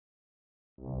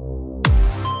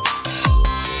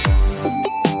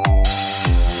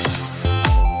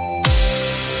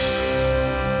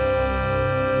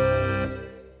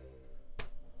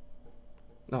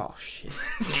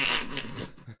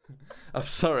I'm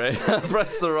sorry, I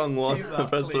pressed the wrong one. Keep that, I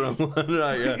pressed the wrong please. one.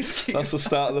 Right, yeah. That's the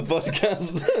start of the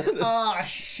podcast. Ah,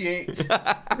 shit.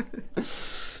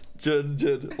 Judd,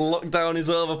 lockdown is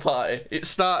over party. It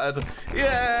started.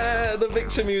 Yeah, the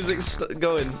victory music's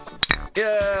going.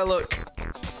 Yeah, look.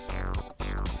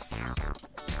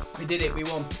 We did it, we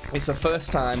won. It's the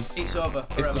first time. It's over.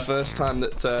 It's Forever. the first time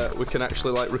that we can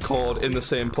actually like record in the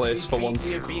same place for once.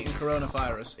 We have beaten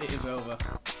coronavirus. It is over.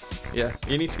 Yeah,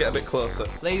 you need to get a bit closer.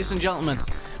 Ladies and gentlemen,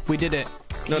 we did it.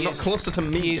 No, He not is- closer to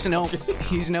me. He's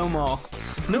no more.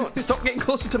 No, stop getting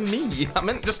closer to me. I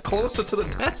meant just closer to the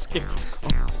desk.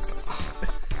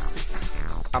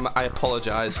 I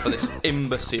apologise for this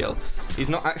imbecile. He's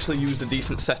not actually used a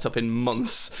decent setup in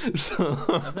months. So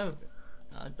I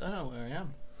don't know where I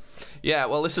am. yeah,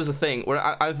 well, this is the thing. Where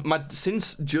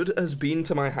since Judd has been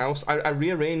to my house, I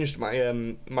rearranged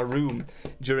my my room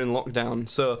during lockdown.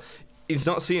 So he's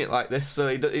not seen it like this.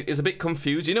 So he's a bit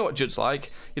confused. You know what Judd's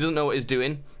like. He doesn't know what he's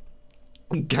doing.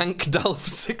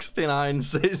 Gankdalf69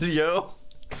 says, yo.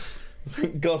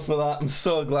 Thank God for that. I'm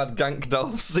so glad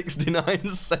Gankdalf69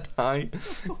 said hi.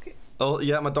 Okay. Oh,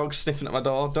 yeah, my dog's sniffing at my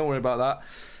door. Don't worry about that.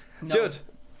 No. Judd,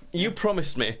 you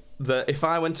promised me that if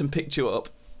I went and picked you up,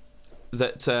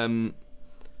 that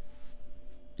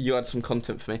you had some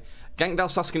content for me.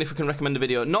 Gankdalf's asking if we can recommend a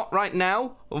video. Not right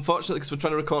now, unfortunately, because we're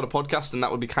trying to record a podcast, and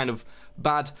that would be kind of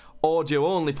bad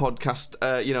audio-only podcast,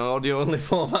 audio-only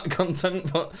format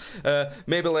content. But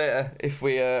maybe later, if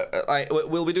we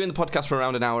we'll be doing the podcast for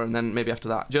around an hour, and then maybe after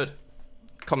that, Judd,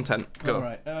 content, go. All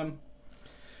right.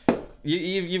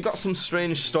 You've got some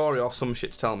strange story or some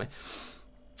shit to tell me.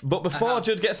 But before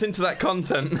Judd gets into that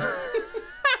content,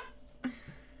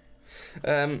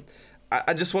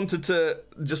 I just wanted to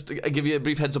give you a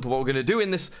brief heads up of what we're going to do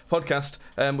in this podcast.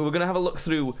 We're going to have a look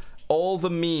through all the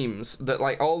memes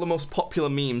all the most popular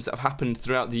memes that have happened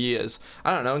throughout the years.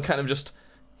 I don't know, and kind of just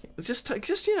as some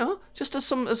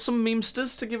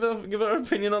memesters to give our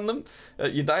opinion on them.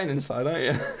 You're dying inside, aren't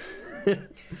you?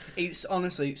 It's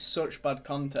honestly such bad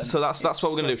content. So that's what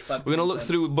we're going to do. We're going to look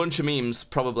through a bunch of memes,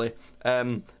 probably.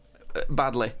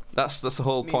 Badly. That's the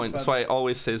whole point. That's why it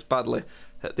always says badly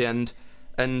at the end.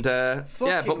 And but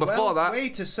before that, way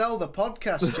to sell the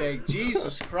podcast, Jake.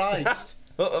 Jesus Christ.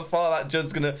 But before that,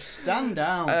 Judd's gonna Stand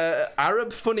down.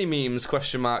 Arab funny memes ? From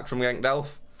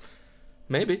Gankdalf.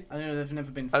 Maybe. I know they've never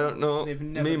been. I don't know. They've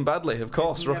never. Meme badly, of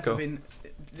course, they've Rocco. Never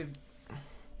been,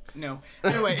 no.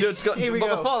 Anyway, Judd's got. here we But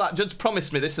go. before that, Judd's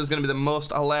promised me this is going to be the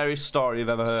most hilarious story you've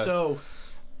ever heard. So,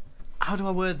 how do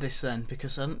I word this then?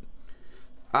 Because I don't.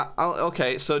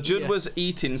 Okay, so Judd Yeah. was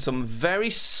eating some very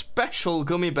special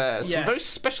gummy bears. Some Yes. very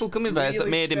special gummy bears that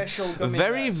Really made him special gummy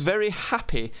very, bears. very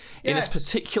happy in a Yes.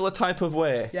 particular type of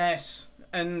way. Yes,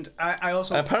 and I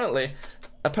also.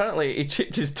 Apparently he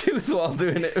chipped his tooth while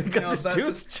doing it because his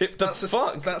tooth's chipped to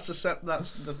fuck. That's a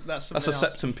That's a else.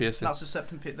 septum piercing. That's a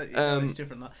septum pit. It's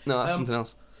different. That. No, that's something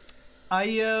else.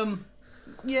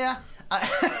 Yeah.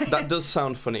 That does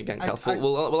sound funny, Gankdalf.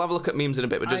 We'll have a look at memes in a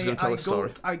bit. We're just going to tell a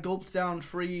story. I gulped down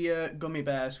 3 gummy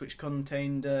bears, which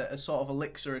contained a sort of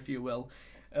elixir, if you will.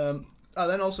 I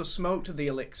then also smoked the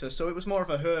elixir, so it was more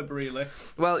of a herb, really.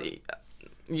 Well,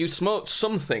 you smoked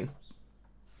something.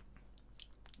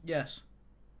 Yes.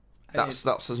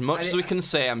 That's as much as we can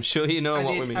say. I'm sure you know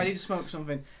what we mean. I did smoke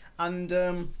something, and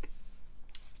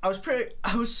I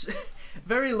was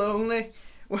very lonely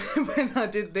when I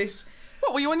did this.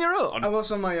 What, were you on your own? I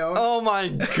was on my own. Oh my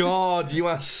God, you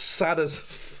are sad as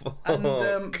fuck.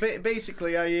 And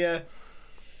basically, I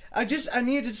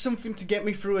needed something to get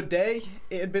me through a day.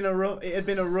 It had been a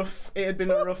rough day. What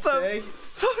the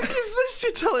fuck is this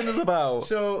you're telling us about?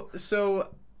 So,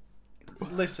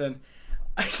 listen,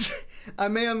 I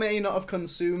may or may not have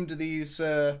consumed these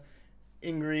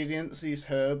ingredients, these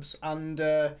herbs, and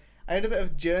I had a bit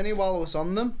of a journey while I was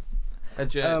on them. A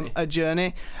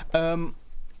journey.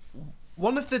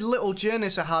 One of the little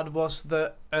journeys I had was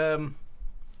that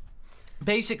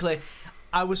basically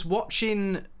I was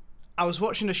watching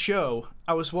a show.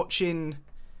 I was watching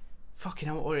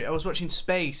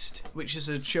Spaced, which is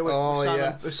a show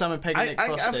with Simon Pegg and Nick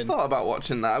Frost. I've thought about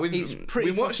watching that. It's pretty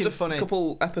we watched a funny.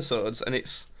 couple episodes, and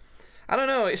I don't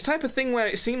know, it's type of thing where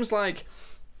it seems like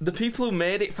the people who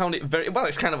made it found it very... Well,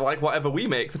 it's kind of like whatever we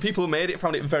make. The people who made it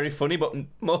found it very funny, but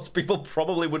most people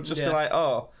probably would just be like,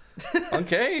 oh,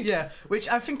 okay. Yeah, which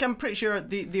I'm pretty sure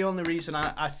the only reason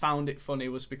I found it funny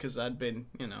was because I'd been,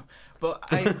 But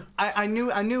I knew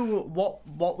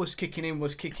what was kicking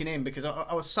in because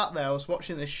I was sat there, I was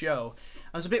watching this show.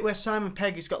 There's a bit where Simon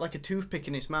Pegg has got like a toothpick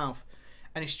in his mouth,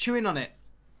 and he's chewing on it,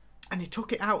 and he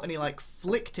took it out and he like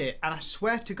flicked it, and I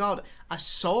swear to God, I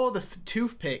saw the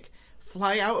toothpick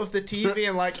fly out of the TV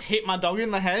and like hit my dog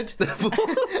in the head. And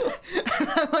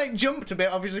I like jumped a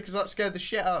bit, obviously, because that scared the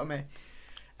shit out of me.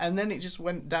 And then it just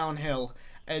went downhill.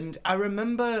 And I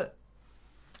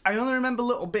only remember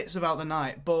little bits about the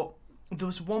night, but there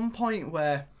was one point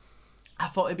where I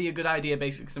thought it'd be a good idea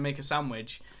basically to make a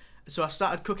sandwich. So I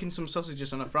started cooking some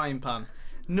sausages on a frying pan.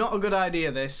 Not a good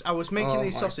idea, this. I was making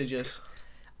these sausages,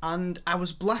 and I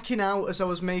was blacking out as I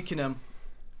was making them.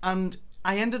 And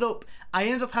I ended up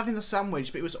having the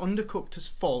sandwich, but it was undercooked as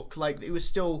fuck. Like, it was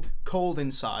still cold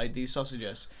inside, these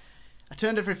sausages. I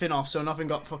turned everything off so nothing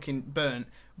got fucking burnt.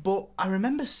 But I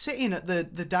remember sitting at the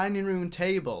dining room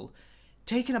table,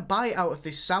 taking a bite out of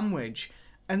this sandwich,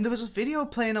 and there was a video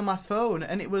playing on my phone,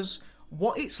 and it was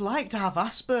what it's like to have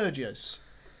Asperger's.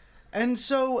 And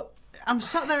so I'm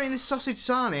sat there in this sausage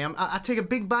sarnie. I take a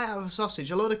big bite out of a sausage,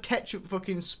 a load of ketchup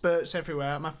fucking spurts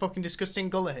everywhere at my fucking disgusting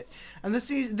gullet. And this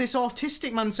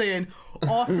autistic man saying,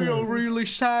 I feel really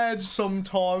sad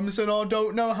sometimes and I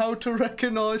don't know how to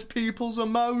recognise people's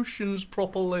emotions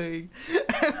properly.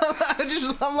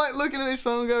 And I'm like looking at this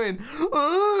phone going,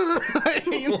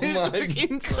 eating this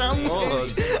fucking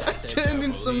sandwich. I turned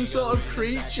into some sort of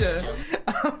creature.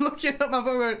 I'm looking at my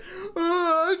phone going,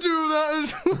 I do that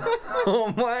as well.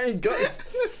 Oh my god. No.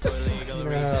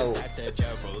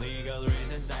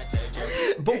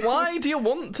 But why do you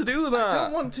want to do that? I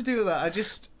don't want to do that.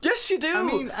 Yes, you do. I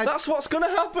mean, that's what's gonna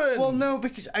happen. Well, no,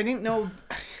 because I didn't know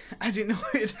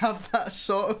it'd have that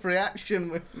sort of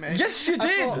reaction with me. Yes, you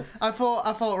did. I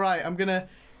thought, right, I'm gonna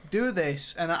do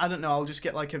this, and I don't know, I'll just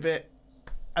get like a bit,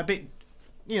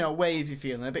 wavy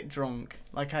feeling, a bit drunk,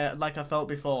 like I felt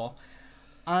before.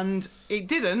 And it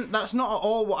didn't. That's not at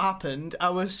all what happened. I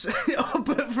was up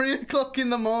at 3 o'clock in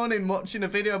the morning watching a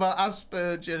video about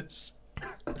Asperger's.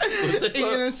 Eating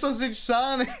a sausage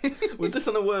sarnie. Was this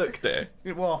on a work day?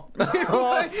 It was.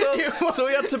 So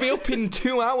he had to be up in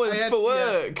 2 hours for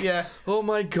work. Yeah. Oh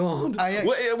my god.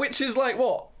 Which is like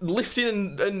what?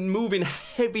 Lifting and moving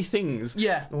heavy things.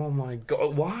 Yeah. Oh my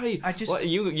god. Why?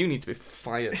 You need to be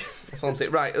fired. That's all I'm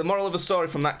saying. Right. The moral of the story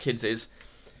from that, kids, is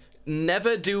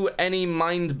never do any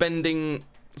mind-bending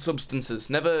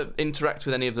substances. Never interact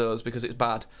with any of those because it's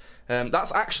bad.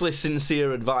 That's actually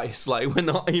sincere advice. Like, we're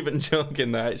not even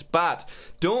joking there. It's bad.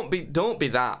 Don't be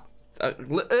that.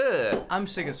 I'm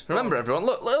sick as fuck. Remember, everyone.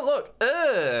 Look.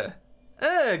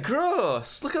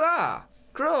 Gross. Look at that.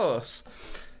 Gross.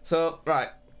 So, right.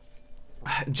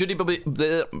 Judy Buddy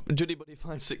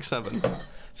 567.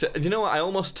 So, do you know what? I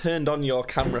almost turned on your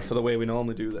camera for the way we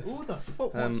normally do this. Who the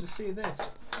fuck wants to see this?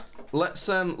 Let's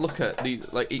look at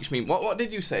these, like, each meme. What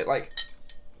did you say? Like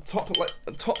top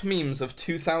memes of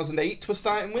 2008 we're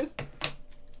starting with?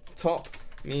 Top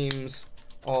memes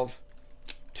of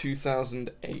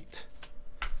 2008.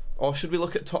 Or should we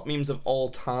look at top memes of all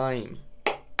time?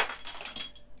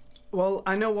 Well,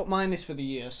 I know what mine is for the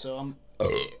year, so I'm...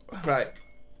 Right.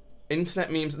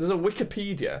 Internet memes. There's a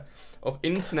Wikipedia of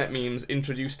internet memes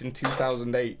introduced in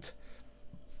 2008.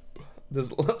 There's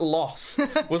Loss.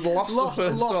 Was Loss the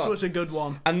first Loss one? was a good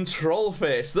one. And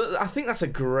Trollface. I think that's a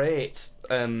great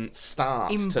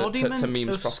start to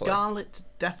memes of properly. Scarlet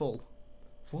Devil.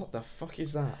 What the fuck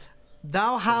is that?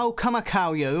 Thou How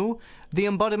Kamakayo, the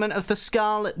embodiment of the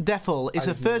Scarlet Devil, is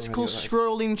a vertical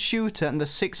scrolling shooter and the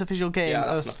 6th official game Yeah,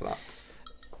 that's enough of that.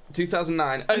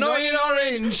 2009. Annoying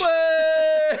Orange!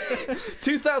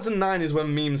 2009 is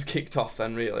when memes kicked off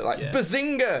then, really. Like, yeah.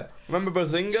 Bazinga! Remember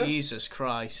Bazinga? Jesus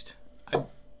Christ.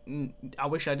 I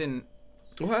wish I didn't.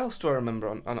 What else do I remember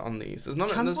on these? There's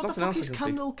nothing else I can see. What the fuck is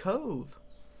Candle Cove?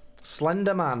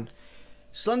 Slenderman.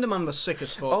 Slenderman was sick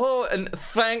as fuck. Oh, and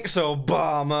thanks,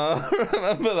 Obama.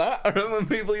 Remember that? I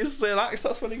remember people used to say that because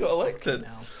that's when he got elected.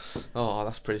 Oh,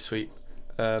 that's pretty sweet.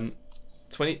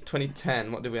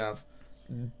 2010, what do we have?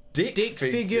 Dick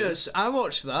Figures. I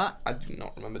watched that. I do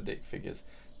not remember Dick Figures.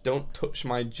 Don't Touch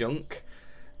My Junk.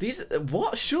 These,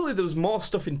 what? Surely there was more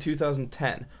stuff in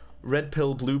 2010. Red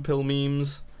Pill, Blue Pill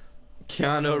memes.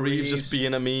 Keanu Reeves just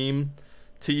being a meme.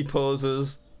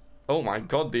 T-posers. Oh my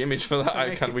god, the image for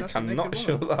that, we cannot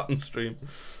show that on stream.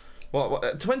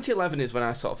 What 2011 is when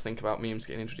I sort of think about memes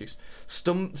getting introduced.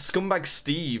 Scumbag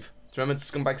Steve. Do you remember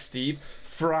Scumbag Steve?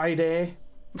 Friday.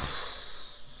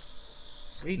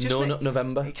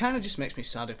 November. It kind of just makes me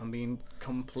sad if I'm being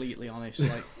completely honest.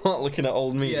 Like, not looking at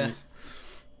old memes. Yeah.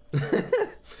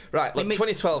 Right, look,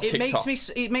 2012 kicked off.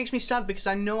 It makes me sad because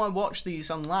I know I watched these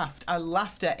and laughed. I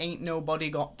laughed at Ain't Nobody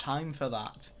Got Time for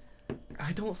That.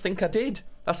 I don't think I did.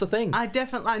 That's the thing.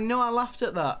 I know I laughed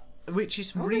at that, which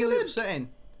is really upsetting.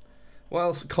 What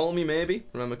else? Call Me Maybe.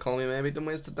 Remember Call Me Maybe? Dumb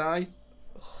Ways to Die.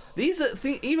 These are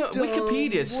even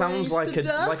Wikipedia sounds like waste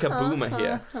a a boomer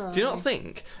here. Do you not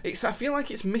think? I feel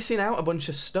like it's missing out a bunch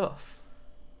of stuff.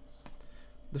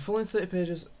 The following 30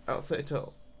 pages out of 30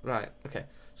 total. Right, okay.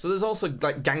 So there's also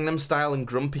like Gangnam Style and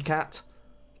Grumpy Cat.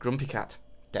 Grumpy Cat,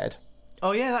 dead.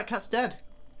 Oh yeah, that cat's dead.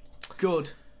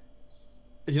 Good.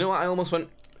 You know what? I almost went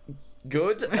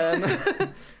good.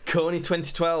 Kony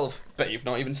 2012. Bet you've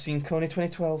not even seen Kony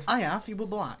 2012. I have. He were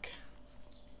black.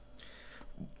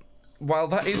 While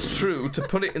that is true, to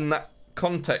put it in that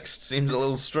context seems a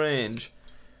little strange.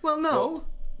 Well, no,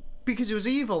 because he was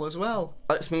evil as well.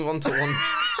 Let's move on to one.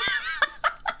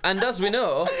 And as we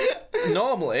know,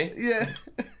 normally, Yeah.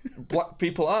 black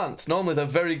people aren't. Normally, they're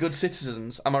very good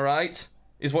citizens. Am I right?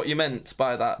 Is what you meant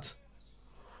by that?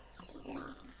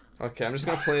 Okay, I'm just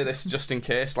gonna play this just in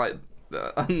case. Like,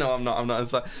 no, I'm not.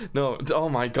 It's like, no. Oh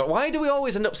my god, why do we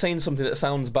always end up saying something that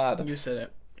sounds bad? You said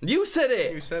it. You said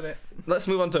it. You said it. Let's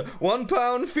move on to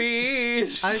 £1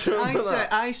 fish. I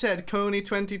said Kony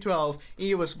 2012.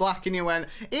 He was black, and you went,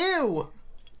 ew.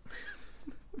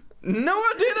 No,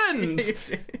 I didn't. You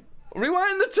did.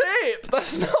 Rewind the tape.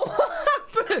 That's not what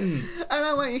happened. And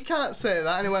I went, you can't say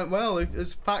that. And he went, well,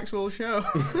 as facts will show.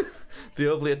 The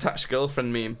overly attached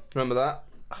girlfriend meme. Remember that?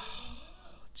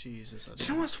 Jesus. Do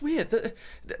you know what's weird? That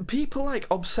people like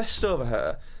obsessed over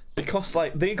her because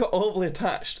like they got overly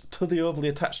attached to the overly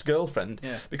attached girlfriend.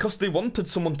 Yeah. Because they wanted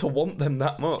someone to want them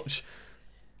that much.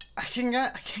 I can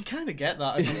kind of get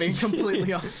that, if I'm being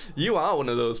completely honest. You are one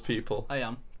of those people. I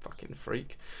am. Fucking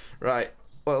freak. Right.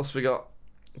 What else we got?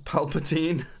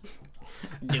 Palpatine.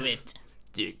 Do it.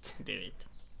 Dude. Do it.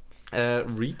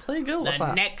 Replay girl? What's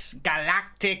that? Next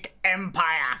galactic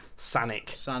empire. Sonic.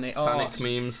 Sonic. Sonic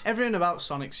memes. Everything about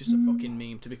Sonic's just a fucking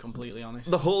meme, to be completely honest.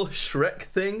 The whole Shrek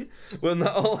thing, when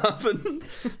that all happened.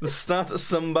 The start of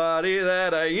somebody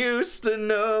that I used to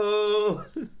know.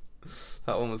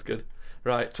 That one was good.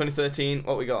 Right, 2013,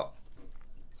 what we got?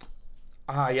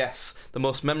 Ah, yes. The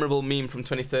most memorable meme from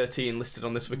 2013 listed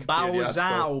on this Wikipedia Bow article.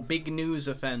 Zow, big news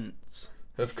offence.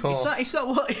 Of course. Is that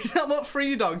what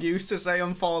Free Dog used to say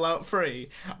on Fallout 3?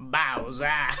 Bow Zow.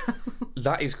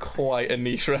 That is quite a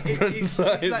niche reference.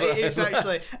 It is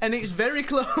actually, and it's very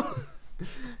close.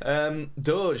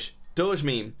 Doge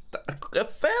meme. A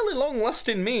fairly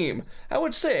long-lasting meme. I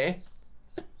would say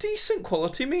a decent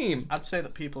quality meme. I'd say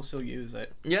that people still use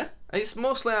it. Yeah, it's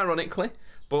mostly ironically,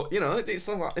 but you know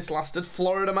it's lasted.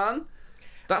 Florida Man.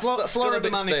 That's Florida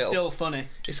Man is still funny.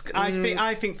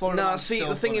 I think Florida Man. No, see, still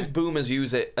the thing funny. is, boomers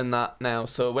use it and that now.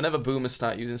 So whenever boomers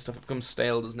start using stuff, it becomes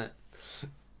stale, doesn't it?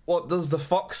 What does the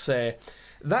Fox say?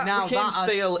 That Now, became that has-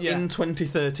 stale yeah. in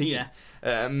 2013. Yeah.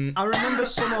 I remember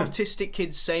some autistic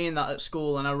kids saying that at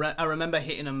school, and I remember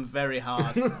hitting them very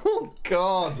hard. Oh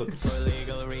God! For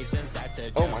legal reasons, that's a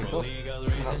joke. Oh my God! Legal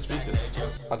That's reasons, that's speakers. a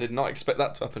joke. I did not expect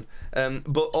that to happen.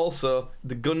 But also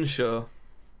the Gun Show.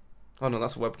 Oh no,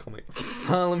 that's a webcomic.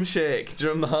 Harlem Shake. Do you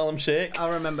remember Harlem Shake? I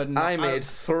remember. I made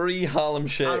 3 Harlem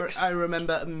Shakes. I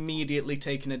remember immediately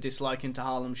taking a dislike into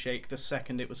Harlem Shake the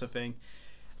second it was a thing.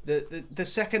 The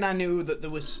second I knew that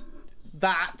there was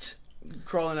that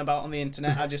crawling about on the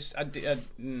internet,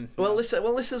 Well,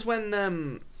 this is when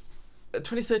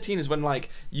 2013 is when like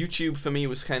YouTube for me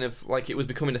was kind of like it was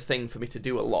becoming a thing for me to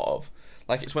do a lot of.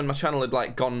 Like it's when my channel had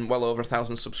like gone well over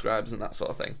 1,000 subscribers and that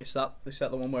sort of thing. Is that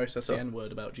the one where it says the N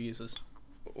word about Jesus?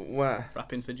 Where?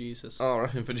 Rapping for Jesus. Oh,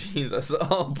 rapping for Jesus.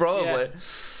 Oh, probably. Yeah.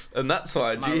 And that's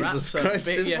why My Jesus raps are Christ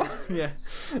big, is. yeah.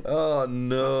 Oh My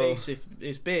no! face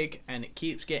is big and it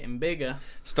keeps getting bigger.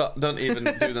 Stop! Don't even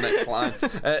do the next line.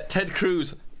 Ted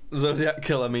Cruz, Zodiac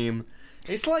Killer meme.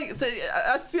 It's like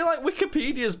I feel like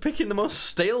Wikipedia's picking the most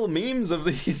stale memes of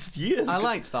these years. I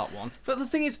liked that one. But the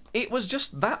thing is, it was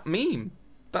just that meme.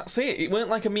 That's it. It weren't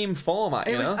like a meme format.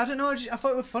 It you was. know? I don't know. I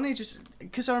thought it was funny, just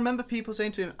because I remember people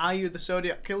saying to him, "Are you the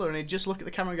Zodiac Killer?" And he'd just look at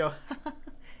the camera and go,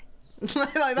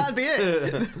 like that'd be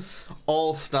it.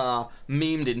 All Star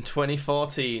memed in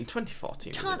 2014.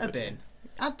 2014. Can't have been.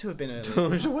 Had to have been earlier.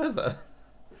 Doge Weather.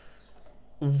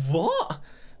 What?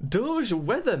 Doge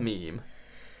Weather meme.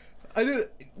 I don't.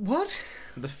 What?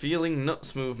 The Feeling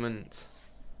Nuts movement.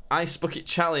 Ice Bucket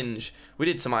Challenge. We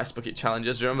did some Ice Bucket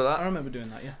challenges. Do you remember I that? remember doing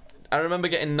that. Yeah. I remember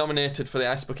getting nominated for the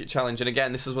Ice Bucket Challenge, and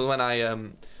again, this is when I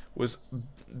was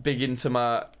big into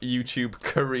my YouTube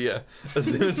career.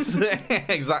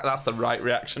 Exactly, that's the right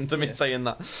reaction to me saying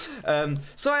that.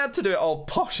 So I had to do it all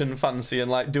posh and fancy and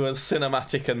like do a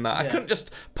cinematic and that. I Yeah. couldn't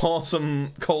just pour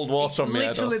some cold water on me.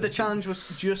 Literally, the challenge was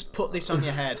just put this on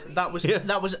your head. That was Yeah.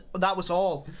 that was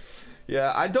all.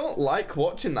 Yeah, I don't like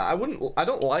watching that. I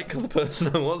don't like the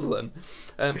person I was then.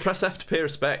 Press F to pay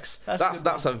respects.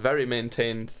 That's a very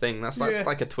maintained thing. That's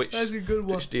like a Twitch. That's a good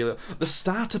one. Twitch dealer. The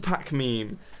starter pack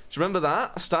meme. Do you remember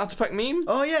that starter pack meme?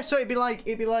 Oh yeah, so it'd be like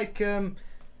I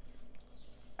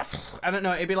don't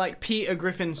know. It'd be like Peter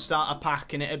Griffin starter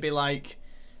pack, and it'd be like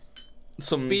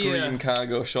some beer. green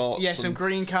cargo shorts. Yeah, some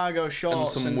green cargo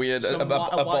shorts and some weird some a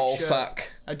white ball shirt,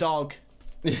 sack. a dog.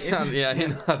 Yeah,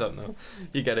 I don't know.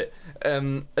 You get it.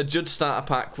 A Judge starter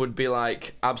pack would be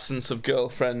like absence of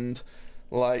girlfriend,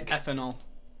 like Ethanol.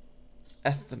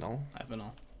 Ethanol.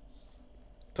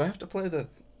 Do I have to play the?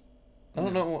 I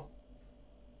don't know.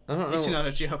 It's not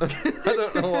a joke. I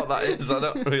don't know what that is. I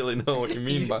don't really know what you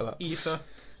mean by that. Ether.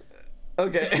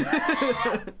 Okay.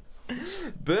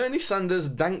 Bernie Sanders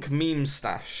dank meme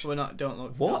stash. We're not. Don't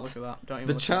look. What? Don't look at that. Don't even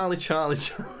The look Charlie.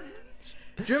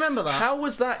 Do you remember that? How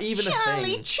was that even a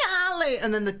thing? Charlie,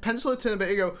 and then the pencil would turn a bit.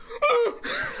 You go.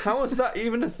 How was that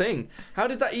even a thing? How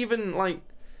did that even like?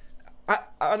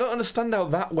 I don't understand how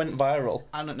that went viral.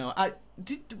 I don't know.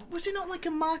 Was it not like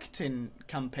a marketing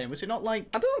campaign? Was it not like?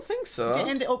 I don't think so. Did it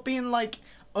end up being like,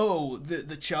 oh,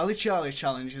 the Charlie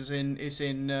challenge is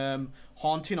in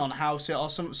Haunting on House or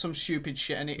some stupid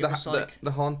shit, and it was like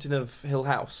the Haunting of Hill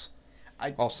House.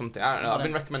 Or something. I don't know. I've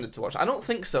been recommended to watch. I don't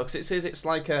think so because it says it's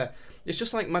like it's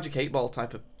just like Magic 8 Ball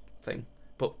type of thing,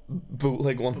 but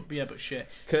bootleg one. Yeah, but shit.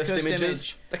 Cursed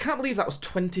images. I can't believe that was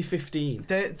 2015.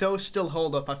 Those still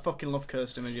hold up. I fucking love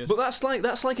cursed images. But that's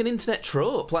like an internet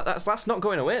trope. Like that's not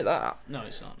going away. That. No,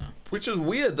 it's not. No. Which is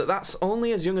weird that that's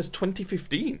only as young as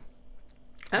 2015.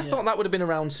 I thought that would have been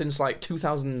around since like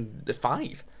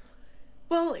 2005.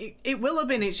 Well, it will have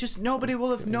been. It's just nobody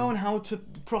will have known how to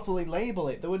properly label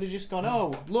it. They would have just gone,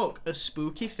 oh, look, a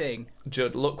spooky thing.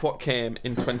 Judd, look what came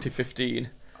in 2015.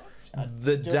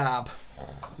 The dab.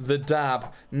 The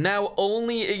dab. Now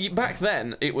only... Back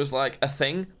then, it was like a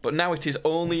thing, but now it is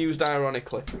only used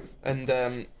ironically. And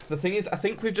the thing is, I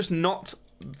think we've just not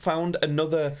found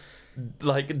another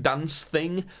like dance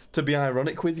thing to be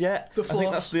ironic with yet. I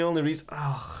think that's the only reason...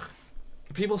 Oh,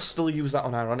 people still use that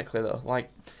unironically, though. Like...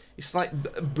 It's like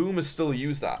boomers still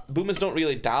use that. Boomers don't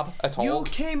really dab at all. You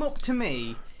came up to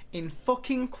me in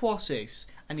fucking Quassis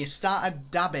and you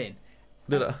started dabbing.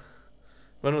 Did I?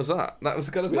 When was that? That was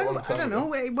gotta be a long time I don't ago. know.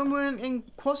 When we were in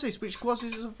Quassis, which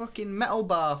Quassis is a fucking metal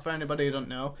bar for anybody who don't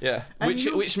know. Yeah, And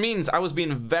which means I was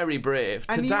being very brave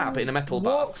to dab in a metal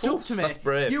bar. Walked up to me. That's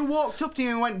brave. You walked up to me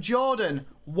and went, Jordan,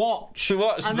 watch.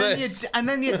 Watch and this. and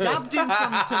then you dabbed in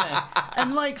front of me,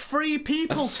 and like 3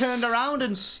 people turned around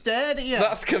and stared at you.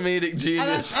 That's comedic and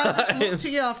genius. I just looked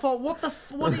at you. I thought, what are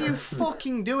you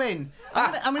fucking doing?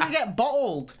 I'm gonna get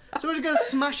bottled. Someone's gonna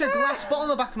smash a glass bottle in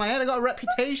the back of my head. I got a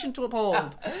reputation to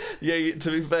uphold. Yeah,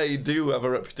 to be fair, you do have a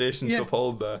reputation to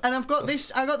uphold there. And I got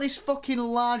this fucking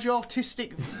large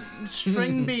autistic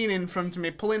string bean in front of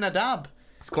me pulling a dab.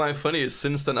 It's quite funny.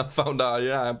 Since then, I've found out.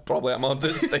 Yeah, I probably am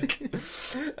autistic.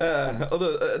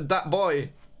 That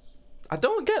boy. I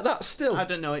don't get that still. I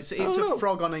don't know. It's a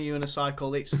frog on a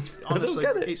unicycle. It's honestly,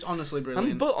 get it. It's honestly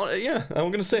brilliant. Yeah,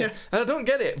 I'm gonna say, and I don't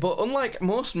get it. But unlike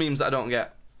most memes that I don't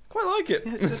get, quite like it.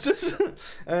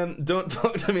 Don't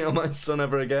talk to me on my son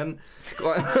ever again.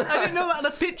 I didn't know that had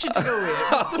a picture to go with.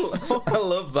 I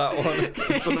love that one.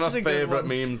 It's one of It's my a good favourite one.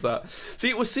 memes. That.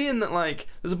 See, we're seeing that like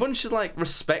there's a bunch of like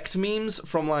respect memes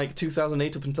from like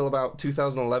 2008 up until about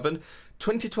 2011.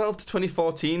 2012 to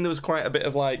 2014, there was quite a bit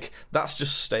of like that's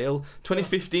just stale.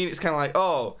 2015, it's kind of like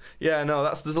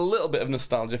there's a little bit of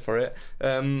nostalgia for it.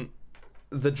 The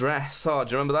dress. Oh,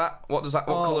 do you remember that? What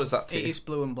colour is that to you? It is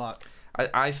blue and black.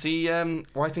 I see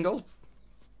white and gold.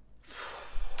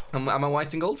 I'm a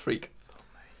white and gold freak.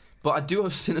 But I do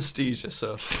have synesthesia,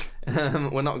 so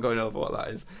we're not going over what that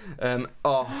is. I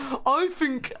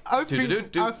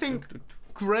think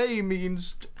grey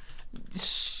means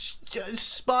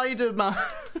Spider-Man.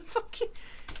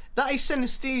 That is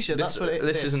synesthesia. That's what it is.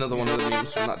 This is another one of the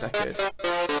memes from that decade.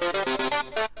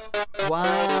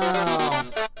 Wow.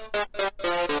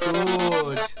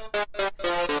 Good.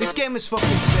 This game is fucking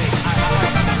sick.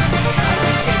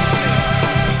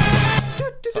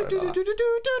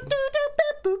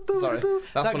 Sorry,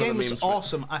 that's that one game of the memes was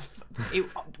awesome.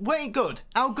 Wait, good.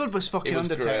 How good was fucking It was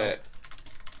Undertale? great.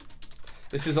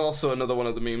 This is also another one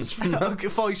of the memes from that. Okay,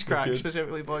 voice crack, Good.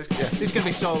 specifically voice crack. This is gonna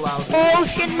be so loud.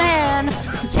 Ocean man,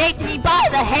 take me by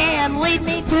the hand, lead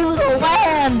me to the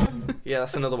land. Yeah,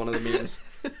 that's another one of the memes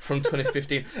from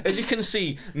 2015. As you can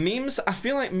see, memes, I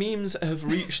feel like memes have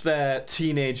reached their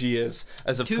teenage years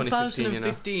as of 2015,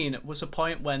 2015 was a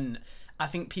point when I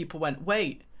think people went,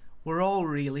 wait, we're all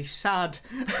really sad.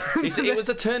 It was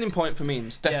a turning point for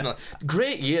memes, definitely.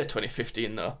 Great year,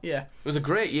 2015, though. Yeah. It was a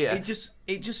great year. It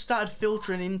just started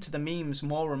filtering into the memes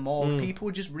more and more. People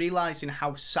were just realising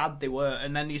how sad they were,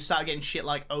 and then you start getting shit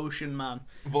like Ocean Man.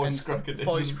 Voice Crack Edition.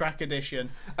 Voice Crack Edition.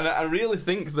 And I really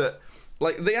think that,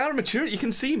 like, they are mature. You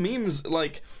can see memes,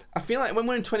 like, I feel like when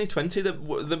we're in 2020,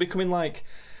 they're becoming, like,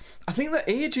 I think they're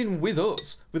aging with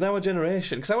us, with our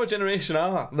generation, because our generation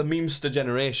are the memester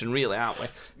generation, really, aren't we?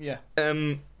 Yeah.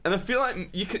 And I feel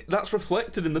like that's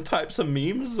reflected in the types of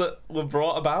memes that were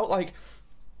brought about. Like,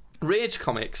 Rage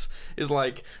Comics is,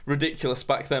 like, ridiculous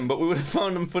back then, but we would have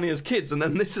found them funny as kids, and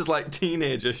then this is, like,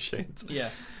 teenager shit. Yeah.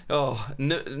 Oh,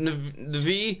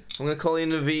 Navi, I'm going to call you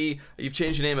Navi. You've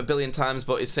changed your name a billion times,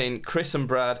 but it's saying Chris and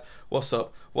Brad, what's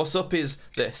up? What's up is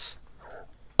this.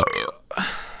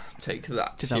 Take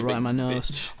that. Did that right in my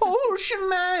nose? Bitch. Ocean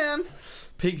Man!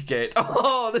 Piggate.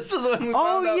 Oh, this is when we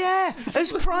found out. Yeah!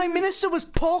 As Prime Minister was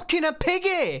poking a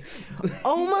piggy!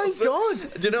 Oh my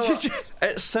god! Do you know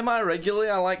what? Semi-regularly,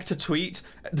 I like to tweet.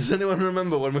 Does anyone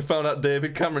remember when we found out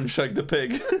David Cameron shagged a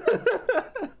pig?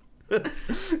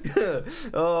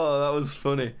 Oh, that was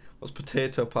funny. What's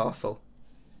potato parcel?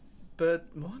 But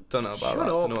what? Don't know about Shut that. up.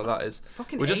 Don't know what that is.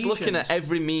 Fucking We're just looking at Asians.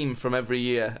 every meme from every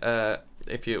year.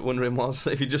 If you're wondering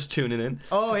if you're just tuning in.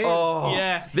 Oh, yeah. Oh,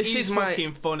 Yeah, this he's is my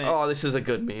fucking funny. Oh, this is a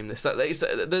good meme. There's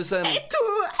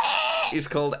It's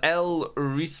called El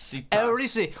Risitas. El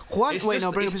Risi. Juan. It's Wait, just-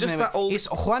 no, bring up it's his just name. that old- It's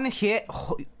Juan Joye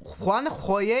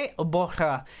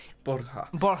Borja.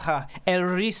 Borja. El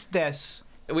Ristes.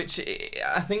 Which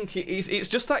I think it's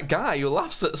just that guy who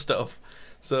laughs at stuff.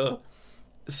 So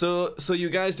you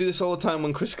guys do this all the time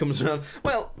when Chris comes around.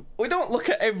 Well, we don't look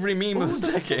at every meme of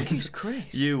the decade. Fuck is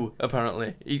Chris? You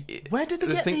apparently. Where did they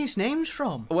get these names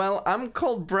from? Well, I'm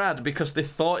called Brad because they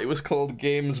thought it was called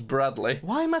Games Bradley.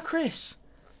 Why am I Chris?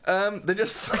 They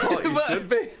just thought you But- should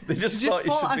be. They just thought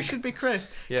you should I be. should be Chris.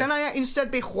 Yeah. Can I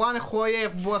instead be Juan Joye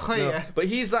Borja? No, but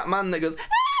he's that man that goes.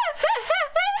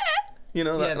 You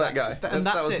know that, Yeah, that guy. and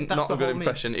that's was it, that's not the a good whole meme.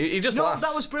 impression. He just No, laughs.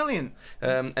 that was brilliant.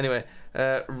 Anyway,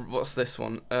 what's this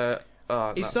one? Is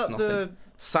That's that nothing. the-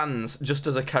 Sans just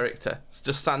as a character? It's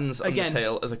just Sans Again,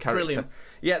 Undertale as a character. brilliant.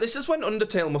 Yeah, this is when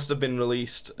Undertale must have been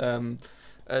released. And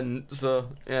so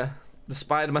yeah, the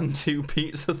Spider-Man 2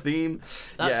 pizza theme.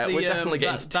 That's yeah, the, we're definitely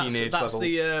getting to that's teenage that's level. the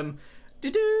Yeah,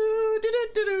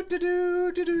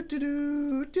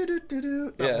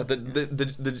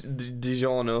 the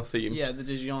DiGiorno theme. yeah, the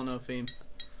DiGiorno theme.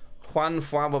 Juan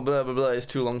Fua blah blah blah blah is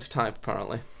too long to type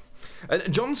apparently.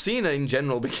 And John Cena in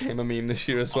general became a meme this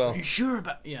year as well. Are you sure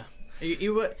about? Yeah,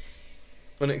 you were.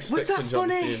 Unexpected Was that John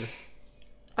funny? Cena.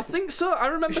 I think so. I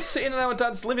remember sitting in our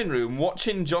dad's living room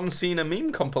watching John Cena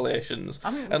meme compilations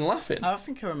and laughing. I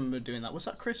think I remember doing that. Was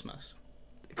that Christmas?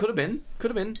 It could have been.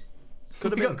 Could have been.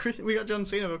 Could have been. We got John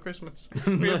Cena for Christmas.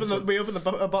 We opened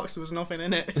a box. There was nothing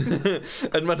in it.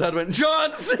 And my dad went,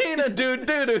 John Cena, dude.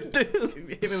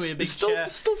 Hit me with a big It's still, chair.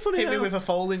 still funny Hit me now. with a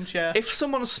folding chair. If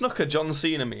someone snuck a John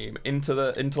Cena meme into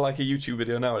like a YouTube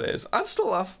video nowadays, I'd still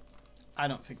laugh. I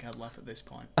don't think I'd laugh at this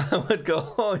point. I would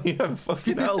go, oh yeah,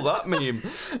 fucking hell, that meme,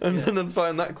 and then I'd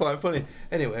find that quite funny.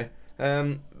 Anyway,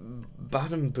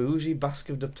 bad and bougie,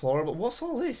 basket of deplorable. What's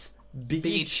all this?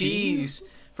 Biggie cheese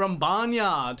from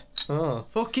Barnyard. Oh.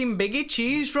 Fucking Biggie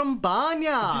cheese from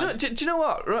Barnyard. Do you know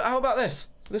what? How about this?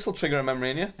 This will trigger a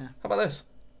memory in you. Yeah. How about this?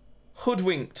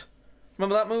 Hoodwinked.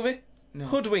 Remember that movie? No.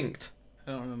 Hoodwinked.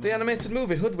 I don't remember. The animated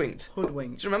movie, Hoodwinked.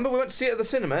 Hoodwinked. Do you remember? We went to see it at the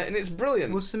cinema, and it's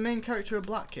brilliant. Was the main character a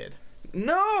black kid?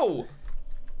 No!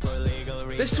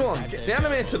 This one, the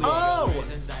animated one. Oh!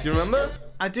 Do you remember?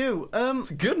 I do.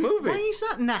 It's a good movie. Why is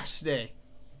that nasty?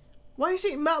 Why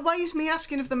is me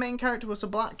asking if the main character was a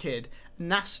black kid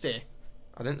nasty?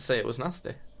 I didn't say it was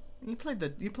nasty. You played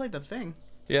the thing.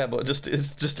 Yeah, but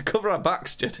it's just to cover our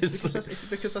backs, Jet. It's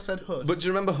because I said hood. But do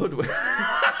you remember Hoodwinked?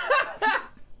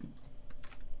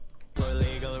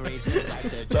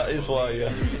 That is why, yeah.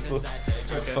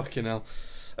 Fucking hell.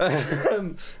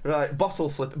 Right, bottle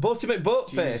flip. Boaty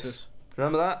McBoatface. Jesus.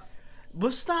 Remember that?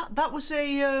 Was that was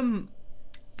a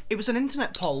it was an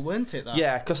internet poll, weren't it? That?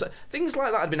 Yeah, because things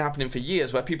like that had been happening for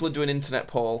years, where people would do an internet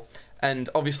poll, and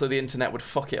obviously the internet would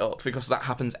fuck it up because that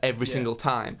happens every single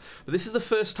time. But this is the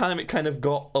first time it kind of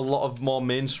got a lot of more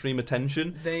mainstream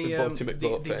attention. They with Boaty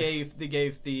McBoatface. they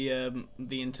gave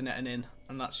the internet an in,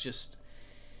 and that's just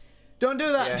don't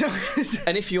do that. Yeah.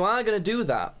 And if you are going to do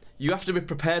that, you have to be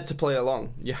prepared to play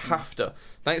along. You have to.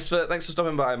 Thanks for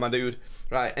stopping by, my dude.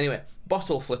 Right. Anyway,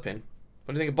 bottle flipping.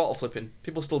 What do you think of bottle flipping?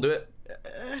 People still do it.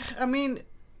 I mean,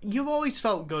 You've always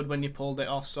felt good when you pulled it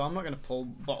off, so I'm not going to pull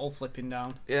bottle flipping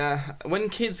down. Yeah, when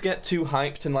kids get too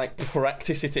hyped and like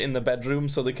practice it in the bedroom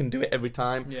so they can do it every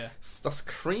time. Yeah. That's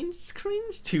cringe.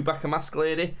 Chewbacca mask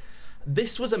lady.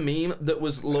 This was a meme that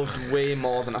was loved way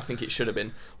more than I think it should have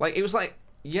been. Like, it was like,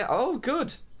 yeah, oh,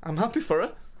 good. I'm happy for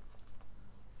her.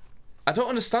 I don't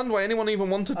understand why anyone even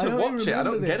wanted to watch it. I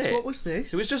don't get it. What was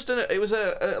this? It was just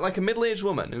like a middle-aged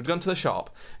woman who'd gone to the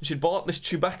shop and she'd bought this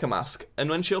Chewbacca mask, and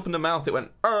when she opened her mouth it went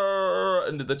 "Arr!"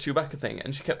 and did the Chewbacca thing,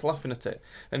 and she kept laughing at it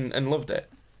and loved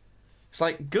it. It's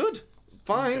like, good,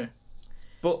 fine, Okay.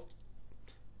 but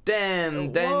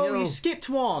damn, Daniel. Whoa, you skipped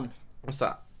one. What's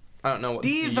that? I don't know what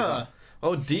Diva.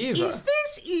 Oh, Diva. Is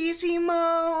this easy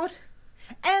mode?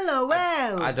 LOL.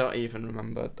 I don't even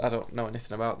remember. I don't know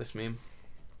anything about this meme.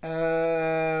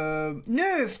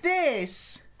 Nerf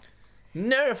this.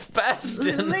 Nerf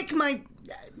Bastion. Lick my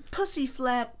pussy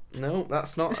flap. No,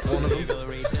 that's not one of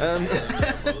them.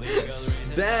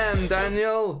 Damn,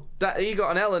 Daniel. He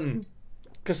got an Ellen.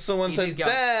 Because someone He said, did get-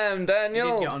 damn, He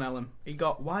Daniel. did get on Ellen.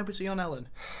 Why was he on Ellen?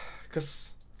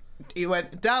 Because He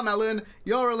went, damn Ellen,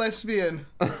 you're a lesbian.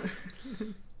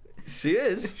 she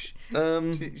is.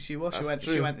 She was. That's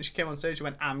She true. came on stage. She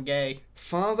went, I'm gay.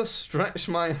 Father, stretch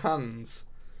my hands.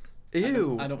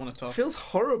 Ew. I don't want to talk. Feels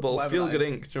horrible. Whatever Feel that Good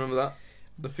is. Inc. Do you remember that?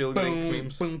 The Feel Good Inc.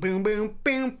 memes. Boom, boom, boom,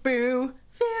 boom, boom.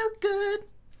 Feel good.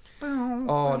 Boom,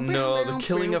 Oh boom, no, boom, the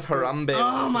killing boom, of Harambe. boom.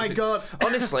 was Oh my interesting. god.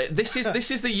 Honestly,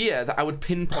 this is the year that I would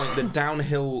pinpoint the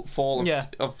downhill fall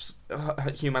of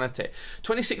humanity.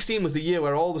 2016 was the year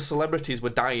where all the celebrities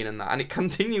were dying and that, and it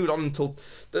continued on until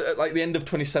like the end of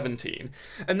 2017.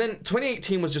 And then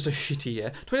 2018 was just a shitty year.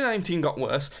 2019 got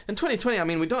worse, and 2020, I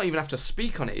mean, we don't even have to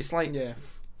speak on it. It's like, Yeah.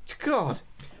 God,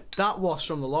 That was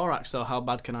from the Lorax though. How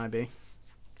bad can I be?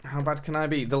 how bad can I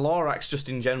be? The Lorax just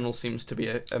in general seems to be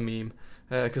a meme.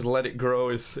 Because Let It Grow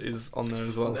is on there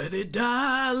as well. Let it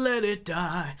die,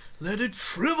 let it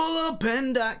shrivel up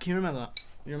and die. Can you remember that?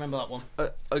 You remember that one?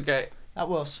 Okay. That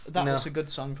was No. a good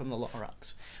song from the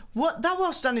Lorax. What? That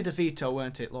was Danny DeVito,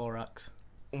 weren't it? Lorax.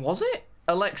 Was it?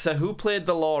 Alexa, who played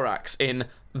the Lorax in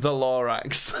The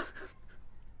Lorax?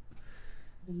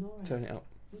 The Lorax Turn it up.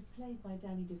 was played by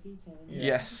Danny DeVito in the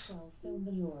Yes. 2012 film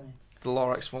The Lorax. The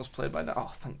Lorax was played by...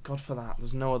 Oh, thank God for that.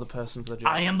 There's no other person for the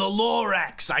job. I am the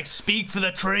Lorax. I speak for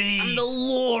the trees. I'm the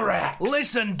Lorax.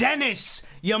 Listen, Dennis,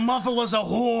 your mother was a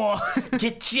whore.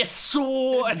 Get your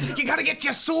sword. You gotta get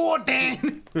your sword,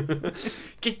 Dan.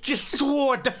 Get your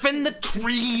sword. Defend the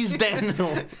trees,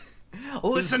 Daniel.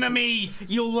 Listen to me,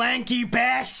 you lanky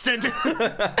bastard.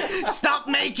 Stop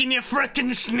making your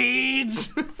frickin'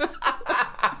 sneeds.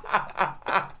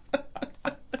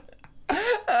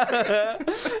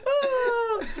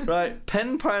 Right,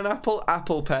 pen, pineapple,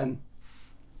 apple pen.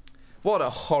 What a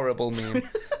horrible meme.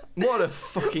 What a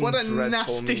fucking What a dreadful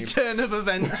nasty meme. turn of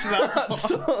events that was.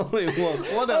 Totally was.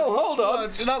 What a- Oh, hold on.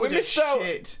 what- that we was missed just out.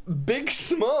 shit. Big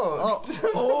Smoke.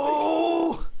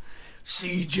 Oh,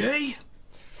 CJ.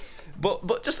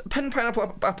 But just pen,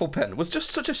 pineapple, apple pen was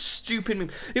just such a stupid meme.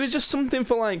 It was just something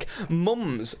for like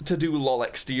mums to do lol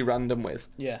XD random with.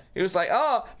 Yeah. It was like,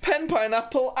 pen,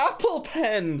 pineapple, apple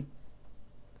pen.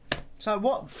 So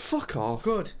what? Fuck off.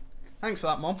 Good. Thanks for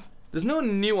that, Mom. There's no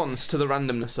nuance to the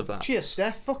randomness of that. Cheers,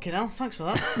 Steph. Fucking hell. Thanks for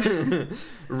that.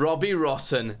 Robbie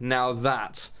Rotten. Now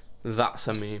that's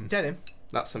a meme. Dead him.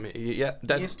 That's a meme. Yeah,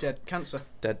 dead. He is dead. Cancer.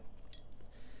 Dead.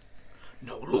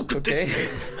 No, look at Okay. this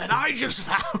thing that I just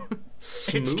found.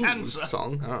 Smooth cancer.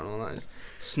 song. I don't know what that is.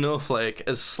 Snowflake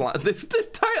as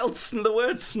they've titled the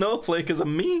word snowflake as a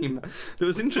meme that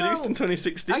was introduced Well, in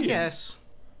 2016. I guess.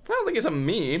 I don't think it's a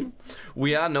meme.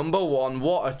 We are number one.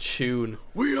 What a tune.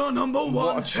 We are number one.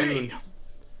 What a tune. Hey.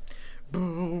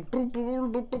 Do, do,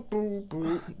 do,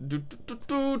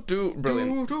 do, do.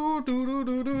 Brilliant.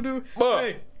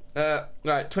 But, Hey.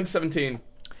 right, 2017.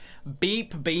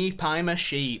 Beep, beep, I'm a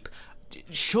sheep.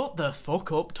 Shut the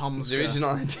fuck up, Tom. The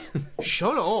original idea.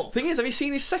 Shut up. Thing is, have you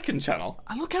seen his second channel?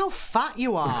 And look how fat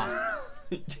you are.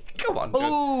 Come on, Judd.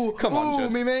 Oh, Come on,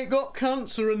 Judd. me mate got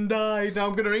cancer and died. Now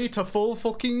I'm gonna eat a full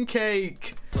fucking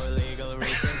cake. For legal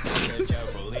reasons, that's a joke.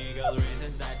 For legal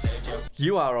reasons, that's a joke.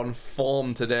 You are on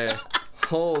form today.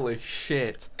 Holy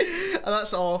shit. And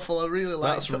that's awful. I really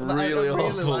like. That's I really really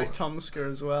awful. like Tomska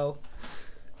as well.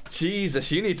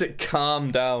 Jesus, you need to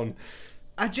calm down.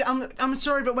 I'm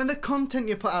sorry, but when the content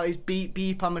you put out is beep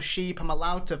beep, I'm a sheep, I'm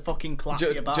allowed to fucking clap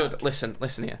you back. Judd, listen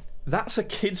here. That's a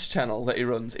kids channel that he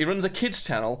runs. He runs a kids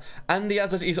channel, and he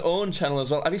has his own channel as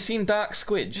well. Have you seen Dark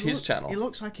Squidge, his channel? He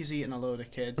looks like he's eating a load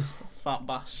of kids. Fat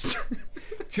bastard.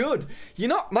 Judd, you're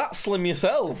not that slim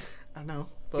yourself. I know.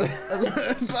 but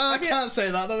I can't say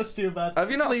that. That was too bad.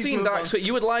 Have you not Please seen move Dark on. Squid?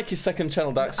 You would like his second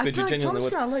channel, Dark Squid. You I like genuinely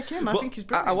would. I like him. I think he's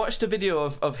brilliant. I watched a video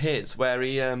of his where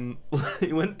he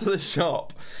he went to the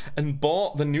shop and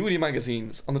bought the nudie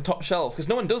magazines on the top shelf because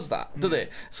no one does that, do they?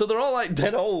 So they're all like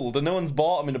dead old and no one's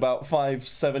bought them in about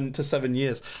 7 to 7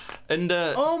 years. And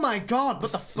oh my god!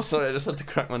 What the fuck? sorry, I just had to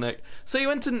crack my neck. So he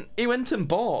went and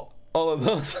bought all of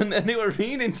those, and they were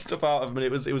reading stuff out of them, and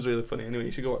it was really funny. Anyway,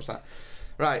 you should go watch that.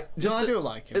 Right, just I do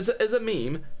like him. As a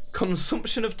meme,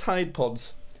 consumption of Tide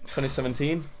Pods,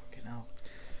 2017. Fucking hell.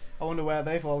 I wonder where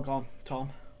they've all gone, Tom.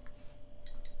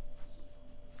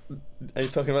 Are you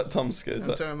talking about Tomska? Is I'm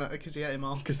that talking about because he ate him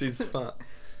all. because he's fat?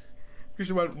 Because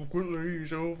he went,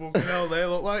 these, oh fucking hell, they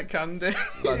look like candy.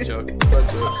 Bad joke.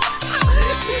 Bad joke.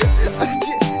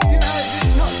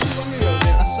 Not too long ago,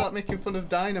 I started making fun of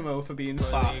Dynamo for being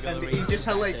fat, and he just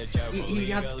had like he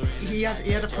had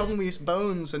a problem with his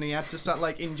bones, and he had to start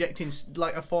like injecting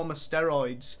like a form of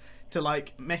steroids to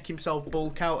like make himself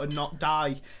bulk out and not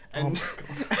die. And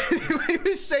he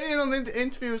was saying on the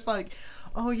interview, it was like,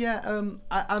 oh yeah,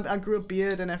 I grew a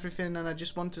beard and everything, and I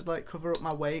just wanted to like cover up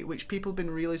my weight, which people have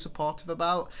been really supportive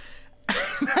about.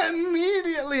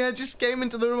 Immediately I just came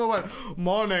into the room and went,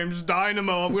 my name's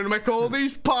Dynamo, I'm gonna make all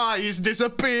these pies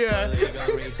disappear.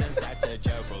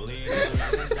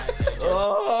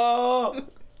 Oh,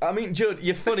 I mean, Judd,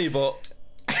 you're funny, but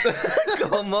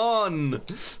come on,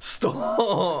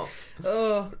 stop.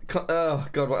 Oh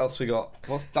God, what else we got?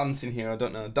 What's dancing here? I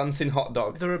don't know. Dancing hot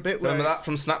dog. They're a bit where Remember that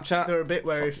from Snapchat? They're a bit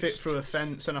where he fit through a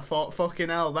fence, and I thought, fucking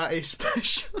hell, that is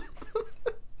special.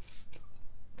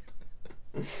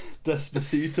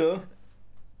 Despacito.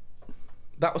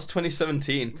 That was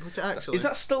 2017. Was it actually? Is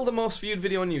that still the most viewed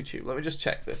video on YouTube? Let me just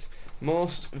check this.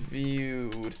 Most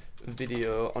viewed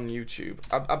video on YouTube.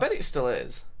 I bet it still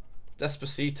is.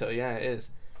 Despacito, yeah, it is.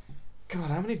 God,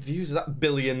 how many views is that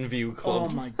billion view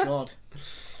club? Oh my god.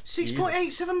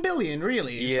 6.87 billion,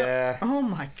 really? Yeah. Oh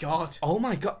my god. Oh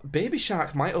my god, Baby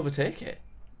Shark might overtake it.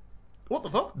 What the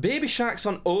fuck? Baby Shark's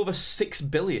on over 6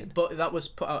 billion. But that was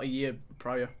put out a year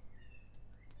prior.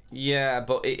 Yeah,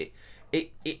 but it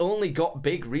only got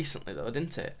big recently though,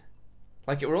 didn't it?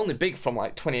 Like it were only big from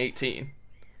like 2018.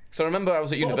 So I remember I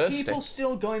was at university. Are people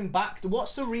still going back?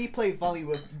 What's the replay value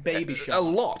of Baby Shark? A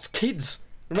lot. Kids.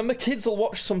 Remember, kids will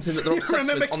watch something that they're obsessed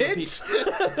Remember with kids?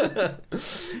 on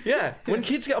repeat. Yeah, when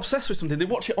kids get obsessed with something, they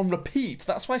watch it on repeat.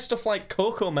 That's why stuff like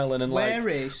Coco Melon and like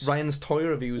Ryan's toy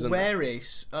reviews and where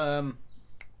is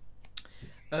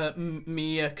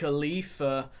Mia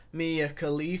Khalifa?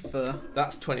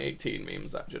 That's 2018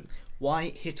 memes, that Judd.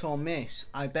 White hit or miss?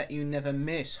 I bet you never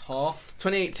miss, huh?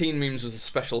 2018 memes was a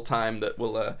special time that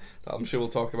we'll that I'm sure we'll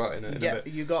talk about in a bit.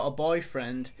 You got a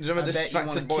boyfriend. Do you remember I bet you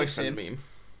distracted wanna kiss boyfriend him. meme?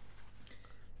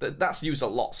 That's used a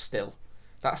lot still.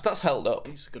 That's held up.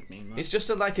 It's a good meme. Though. It's just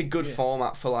like a good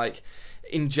format for like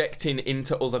injecting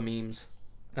into other memes.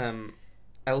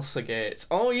 Elsa Gates.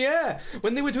 Oh yeah,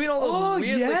 when they were doing all those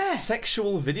weird like,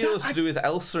 sexual videos to do with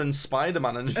Elsa and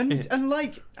Spider-Man and shit. And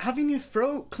like having your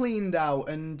throat cleaned out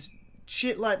and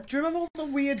shit. Like, do you remember all the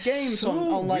weird games So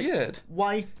on like weird.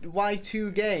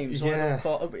 Y2 games? Yeah.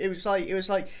 It was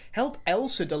like help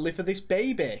Elsa deliver this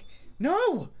baby.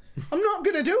 No, I'm not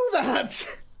gonna do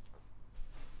that.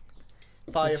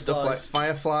 Fireflies. Stuff like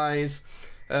Fireflies,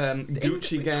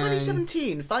 Gucci Gang.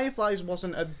 2017, Fireflies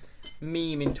wasn't a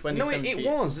meme in 2017.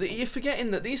 No, it was. You're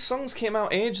forgetting that these songs came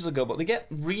out ages ago, but they get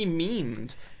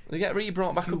re-memed. They get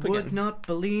re-brought back You up would again. not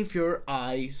believe your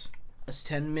eyes as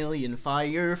 10 million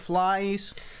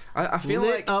fireflies I feel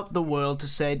lit like up the world to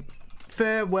say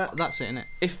farewell. That's it, innit?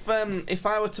 if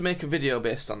I were to make a video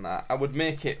based on that, I would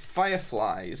make it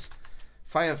Fireflies,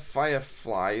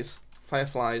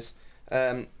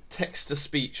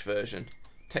 text-to-speech version.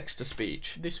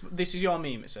 Text-to-speech. This is your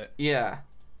meme, is it? Yeah.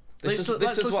 Let's this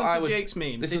listen is what to I would. Jake's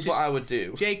meme. This This is what is- I would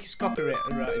do. Jake is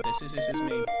copyrighted this. This is his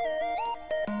meme.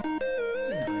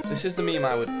 This is the meme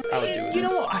I would do. With You know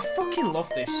this. what? I fucking love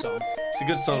this song. It's a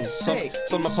good song. It's It's sick.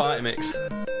 on my party mix. Do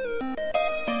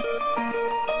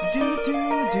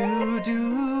do do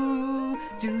do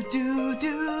do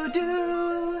do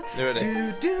do. You ready?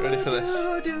 Ready for this?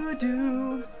 Do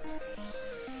do.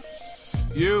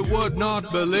 You would not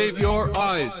believe your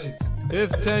eyes if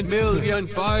 10 million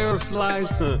fireflies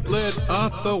lit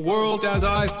up the world as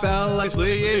I fell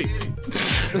asleep.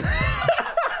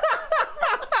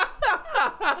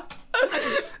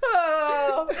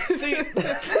 See,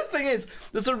 the thing is,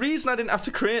 there's a reason I didn't have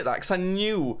to create that, because I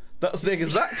knew that's the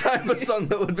exact type of song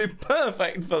that would be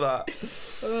perfect for that.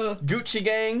 Gucci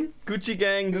Gang, Gucci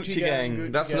Gang, Gucci Gang.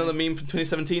 Gucci That's Gang. another meme from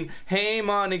 2017. Hey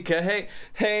Monica,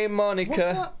 hey Monica. What's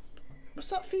that? Was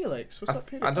that Felix? Was that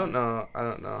PewDiePie? I don't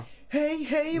know.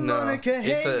 Hey, No, Monica.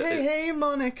 it's Hey,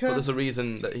 Monica. But there's a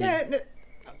reason that he. Yeah,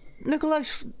 Nikolai.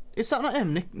 Is that not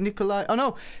him? Nikolai. Oh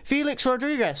no, Felix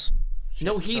Rodriguez.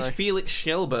 No, he's Sorry. Felix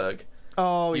Schellberg.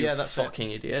 Oh You yeah, that's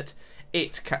fucking idiot. The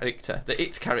It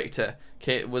character,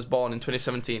 Kate, was born in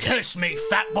 2017. Kiss me,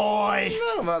 fat boy. I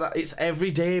don't know about that. It's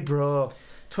every day, bro.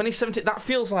 2017. That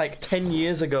feels like 10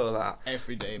 years ago. That.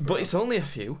 Every day, bro. But it's only a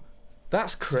few.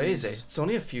 That's crazy. Jesus. It's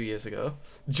only a few years ago.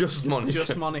 Just Monica.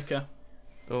 Just Monica.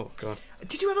 Oh god.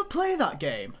 Did you ever play that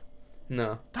game?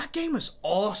 No. That game was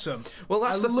awesome. Well,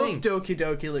 that's I the love thing. Doki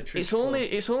Doki Literature.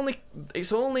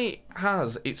 It's only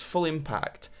has its full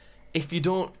impact if you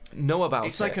don't know about it.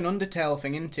 It's like an Undertale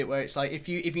thing, isn't it? Where it's like if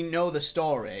you know the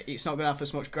story, it's not going to have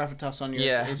as much gravitas on you.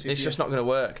 Yeah, as it's if just not going to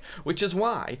work. Which is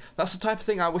why that's the type of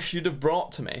thing I wish you'd have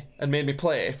brought to me and made me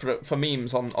play for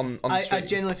memes on the I stream.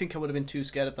 genuinely think I would have been too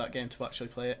scared of that game to actually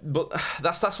play it. But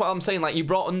that's what I'm saying. Like, you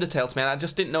brought Undertale to me, and I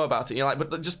just didn't know about it. You're like,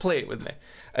 but just play it with me.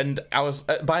 And I was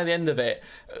by the end of it,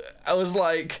 I was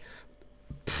like,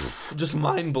 just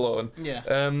mind blown. Yeah.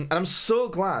 And I'm so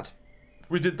glad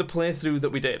we did the playthrough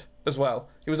that we did as well.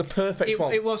 It was a perfect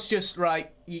one. It was just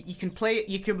right. You can play it.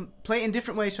 You can play it in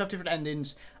different ways to have different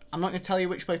endings. I'm not going to tell you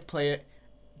which way to play it.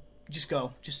 Just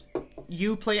go. Just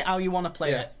you play it how you want to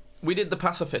play it. We did the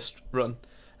pacifist run.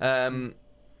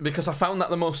 Because I found that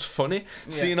the most funny,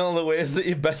 seeing all the ways that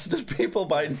you bested people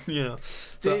by,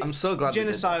 So I'm so glad.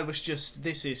 Genocide was just.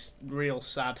 This is real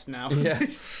sad now. Yeah,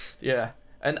 yeah.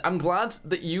 And I'm glad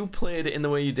that you played it in the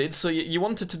way you did. So you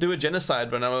wanted to do a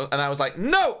genocide run, and I was like,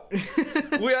 no!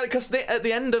 Because at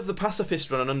the end of the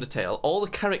pacifist run on Undertale, all the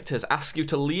characters ask you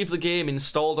to leave the game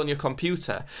installed on your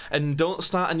computer and don't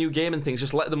start a new game and things.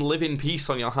 Just let them live in peace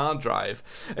on your hard drive.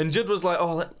 And Judd was like,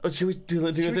 should we do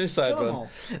a genocide kill them run? all?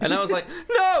 And I was like,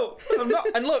 no! I'm not.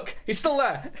 And look, he's still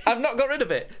there. I've not got rid of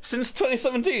it since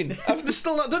 2017. I've just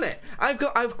still not done it.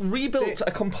 I've rebuilt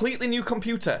a completely new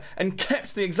computer and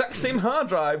kept the exact same hard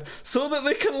drive so that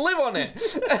they can live on it.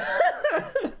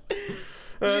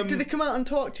 Did they come out and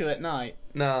talk to you at night?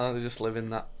 No, they just live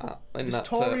in that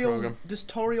program. Does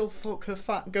Toriel fuck her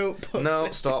fat goat pussy? No,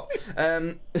 stop.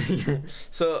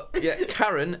 So yeah,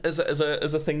 Karen as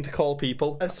a thing to call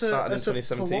people started in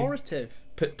 2017. Pejorative.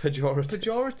 Pejorative.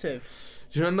 Pejorative.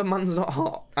 Do you remember Man's Not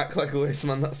Hot? Act like a waste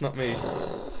man. That's not me.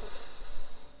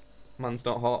 Man's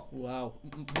Not Hot. Wow,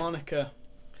 Monica.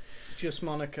 Just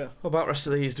Monica. What about the rest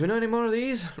of these? Do we know any more of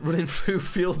these? Running through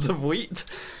fields of wheat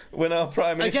when our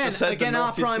Prime Minister said Again, the our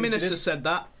naughtiest Prime thing she Minister did? said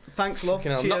that. Thanks, love.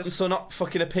 Fucking hell. Cheers. Not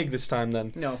fucking a pig this time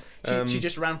then. No, she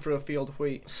just ran through a field of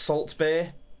wheat. Salt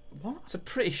Bay. What? It's a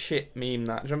pretty shit meme,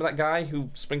 that. Do you remember that guy who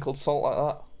sprinkled salt like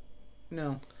that?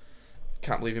 No.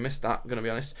 Can't believe you missed that, I'm gonna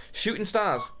be honest. Shooting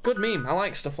stars. Good meme. I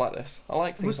like stuff like this. I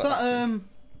like things Was like that that.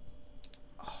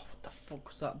 Oh, what the fuck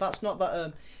was that? That's not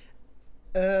that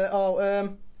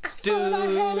Do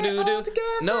do do.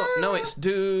 No, it's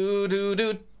do do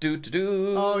do do do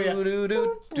do. Oh, yeah. Do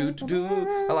do do do do.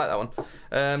 I like that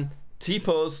one.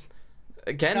 T-pose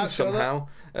again Can't show somehow.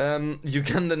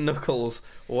 Ugandan Knuckles.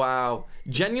 Wow.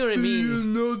 January memes.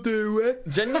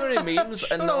 January memes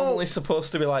are normally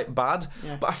supposed to be like bad,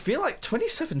 Yeah. but I feel like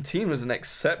 2017 was an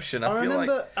exception. I I feel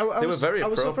remember like they were very I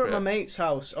was over at appropriate. my mate's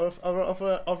house,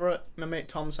 over at my mate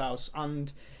Tom's house,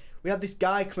 and we had this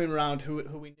guy coming around who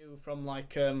we knew from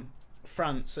like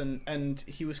France, and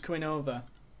he was coming over,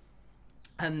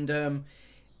 and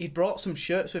he'd brought some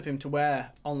shirts with him to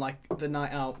wear on like the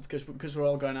night out because we're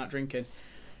all going out drinking,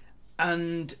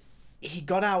 and he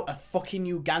got out a fucking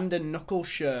Ugandan Knuckles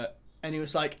shirt, and he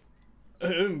was like,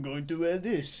 I'm going to wear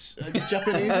this. He's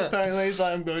Japanese apparently. He's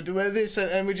like, I'm going to wear this,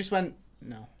 and we just went,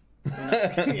 no.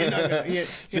 You're not gonna, Do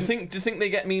you think they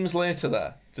get memes later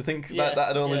there? Do you think that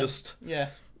had only just? Yeah.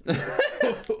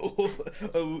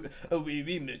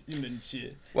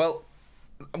 Well,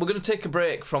 we're going to take a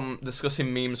break from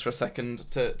discussing memes for a second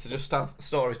to just have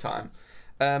story time,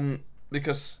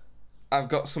 because I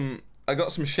got some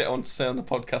shit I want to say on the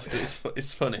podcast because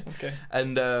it's funny. Okay.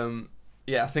 And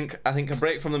yeah, I think a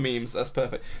break from the memes, that's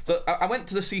perfect. So I went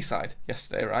to the seaside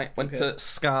yesterday, right? Went to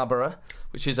Scarborough,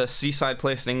 which is a seaside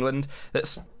place in England.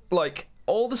 That's like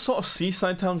all the sort of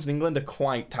seaside towns in England are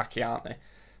quite tacky, aren't they?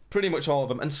 Pretty much all of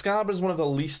them. And Scarborough's one of the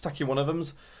least tacky one of them.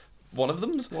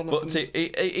 But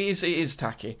it is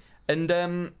tacky.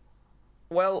 And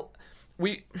well,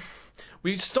 we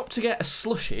stopped to get a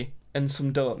slushie and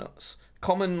some donuts.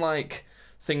 Common like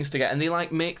things to get, and they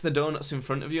like make the donuts in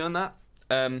front of you and that.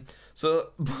 So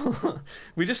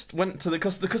we just went to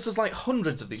because there's like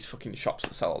hundreds of these fucking shops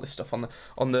that sell all this stuff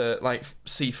on the like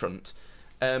seafront,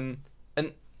 and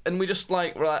we just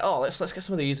like we're like, oh, let's get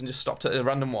some of these, and just stopped at a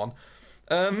random one,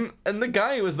 And the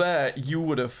guy who was there, you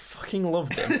would have fucking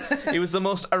loved him. He was the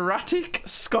most erratic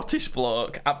Scottish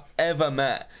bloke I've ever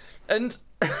met. And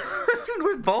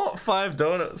we bought 5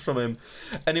 donuts from him,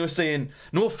 and he was saying,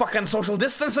 "No fucking social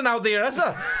distancing out there, is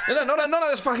there? None of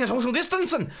this fucking social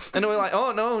distancing." And we were like,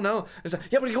 "Oh no." He's like,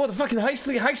 "Yeah, but you go to the fucking high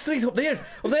street up there,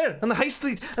 and the high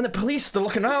street, and the police, they're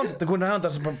looking around, they're going around,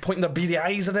 they're pointing their beady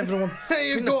eyes at everyone."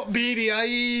 You've got beady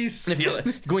eyes. And if you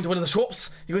go into one of the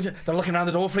shops, they're looking around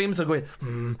the door frames, they're going,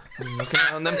 looking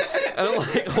around them, and I'm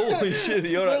like, "Holy shit,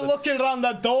 you're They're looking around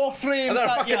the door frames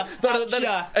at you.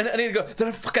 and he'd go,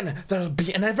 they're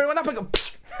beating everyone up, and go,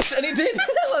 psh, psh, and he did.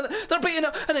 They're beating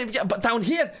up, and then, yeah, but down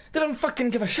here, they don't fucking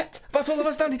give a shit about all of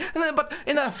us down here. And then, but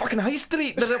in that fucking high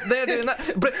street, they're up there doing that.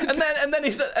 And then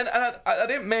he said, and I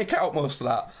didn't make out most of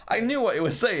that. I knew what he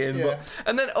was saying, Yeah. but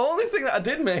and then only thing that I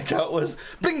did make out was,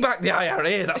 "Bring back the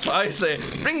IRA." That's what I say.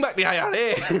 Bring back the IRA.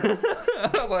 I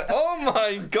was like, oh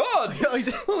my god,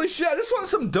 holy shit! I just want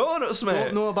some donuts, mate.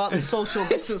 Don't know about the social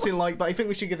distancing but I think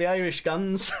we should give the Irish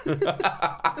guns.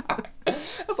 I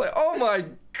was like, oh my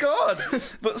god!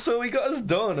 But so we got us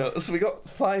donuts. We got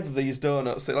 5 of these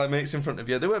donuts that makes in front of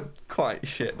you. They were quite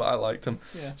shit, but I liked them.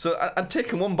 Yeah. So I'd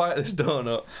taken one bite of this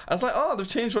donut. I was like, oh, they've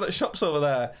changed one at shops over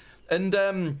there.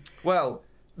 And well,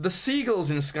 the seagulls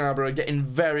in Scarborough are getting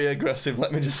very aggressive.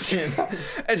 Let me just say that.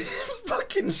 And it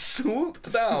fucking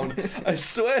swooped down. I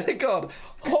swear to God,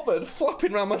 hovered,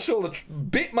 flapping around my shoulder,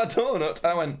 bit my donut.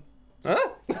 I went, huh?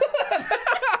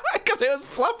 Because it was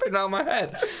flapping around my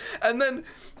head, and then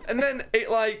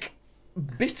it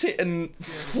bit it and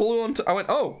flew onto. I went,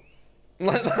 oh,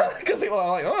 like that, because it was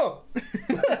like, oh,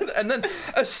 and then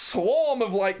a swarm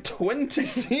of 20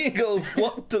 seagulls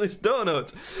flocked to this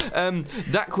donut.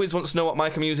 Daquiz wants to know what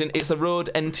mic I'm using. It's the Rode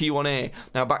NT1A.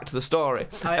 Now back to the story.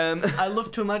 I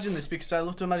love to imagine this because I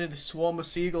love to imagine this swarm of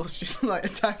seagulls just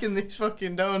attacking this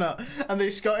fucking donut, and the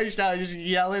Scottish guy just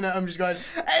yelling at them, just going,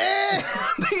 "Hey,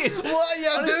 what are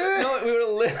you doing?" No, we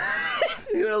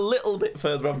were a little bit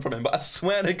further on from him, but I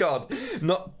swear to God,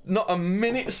 not a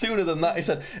minute sooner than that, he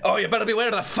said, "Oh, you better beware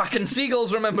of the fucking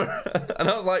seagulls, remember?" And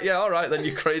I was like, "Yeah, all right then,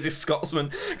 you crazy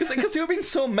Scotsman," because he was being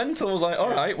so mental. I was like, "All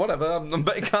right, whatever. I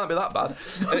bet it can't be that bad."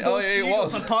 It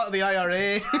was part of the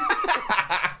IRA.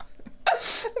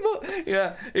 But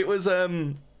yeah, it was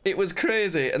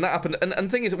crazy, and that happened. And the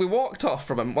thing is, we walked off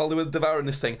from them while they were devouring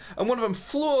this thing, and one of them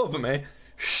flew over me,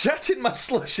 shat in my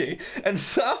slushy, and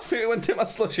half it went in my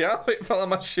slushy, half it fell on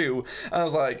my shoe, and I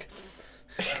was like,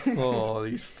 "Oh,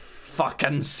 these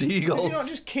fucking seagulls!" Did you not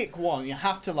just kick one? You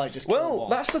have to just. Well, kill one.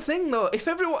 that's the thing, though. If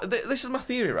everyone, this is my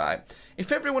theory, right?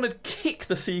 If everyone had kicked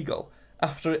the seagull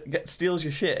after it steals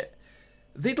your shit,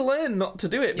 they'd learn not to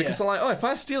do it because they're like, "Oh, if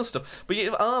I steal stuff," but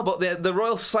the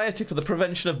Royal Society for the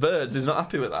Prevention of Birds is not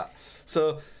happy with that.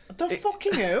 So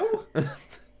fucking who?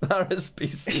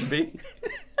 RSPCB.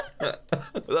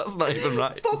 That's not even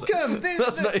right. Fuck them.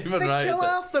 That's not even right. They kill is it?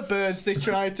 half the birds they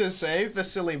try to save. The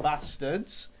silly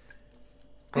bastards.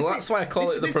 Well, that's why I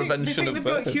call it the prevention of birds.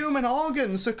 They've got human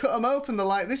organs, so cut them open. They're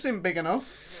like, "This isn't big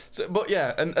enough." So, but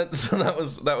yeah, and so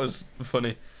that was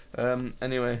funny.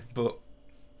 Anyway, but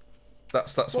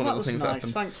that's one of the things that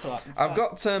happened. Thanks for that. I've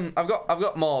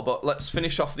got more, but let's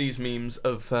finish off these memes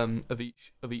of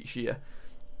each year.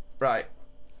 Right,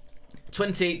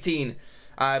 2018.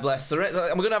 I bless the rain.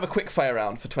 I'm going to have a quick fire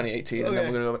round for 2018, and then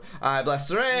we're going to go. I bless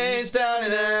the rains down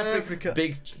in Africa.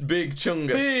 Big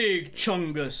Chungus. Big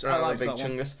Chungus. I like Big that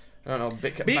Chungus. I don't know.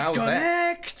 Big Bowsette.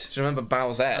 Connect. Do you remember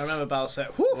Bowsette? I remember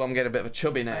Bowsette. Well, I'm getting a bit of a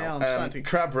chubby now.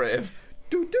 Crab Rave.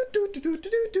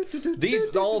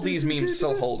 All these memes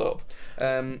still hold up.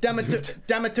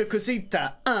 Damita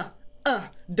Cosita.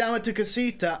 Damita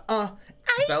Cosita.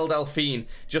 Belle Delphine,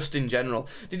 just in general.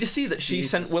 Did you see that she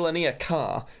sent Willanie a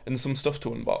car and some stuff to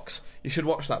unbox? You should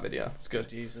watch that video. It's good.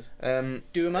 Jesus.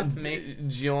 Giovanni.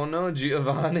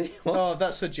 What? Oh,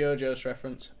 that's a JoJo's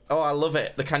reference. Oh, I love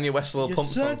it. The Kanye West Lil Pump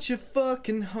song. You're such a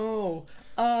fucking hoe.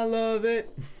 I love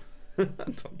it.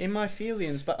 In my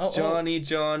feelings, but Johnny,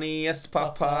 yes,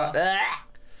 Papa. Ah!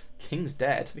 King's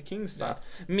dead. The King's dead.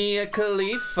 Mia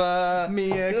Khalifa.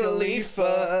 You're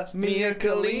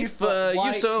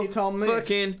so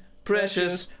fucking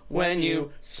precious when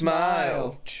you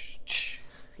smile.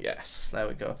 Yes, there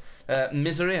we go.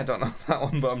 Misery, I don't know that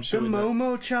one, but I'm sure. The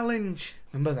Momo Challenge.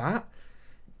 Remember that?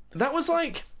 That was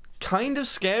kind of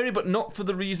scary, but not for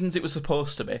the reasons it was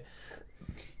supposed to be.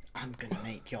 I'm gonna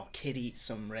make your kid eat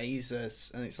some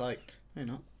razors, and it's like, you're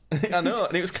not. I know,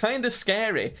 and it was kind of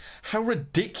scary how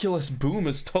ridiculous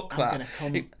boomers took I'm that.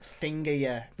 gonna come finger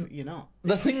you, but you're not.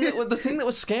 The thing that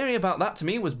was scary about that to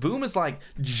me was boomers, like,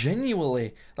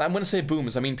 genuinely, like, I'm going to say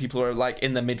boomers, I mean people who are like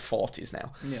in their mid-40s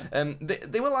now. Yeah.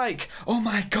 They were like, oh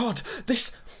my god,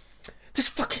 this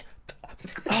fucking,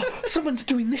 oh, someone's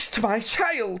doing this to my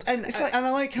child. And it's like, and I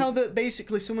like how that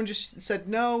basically someone just said,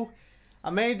 no, I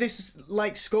made this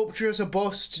like sculpture as a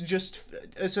bust, just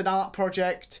as an art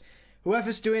project.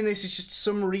 Whoever's doing this is just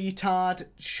some retard.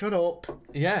 Shut up.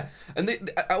 yeah, and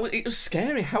it was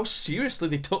scary how seriously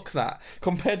they took that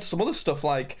compared to some other stuff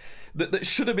like that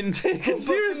should have been taken But the thing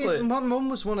seriously. is, my mum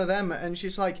was one of them, and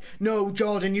she's like, "No,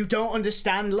 Jordan, you don't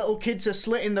understand. Little kids are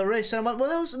slitting the wrists." And I'm like,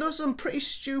 "Well, those are some pretty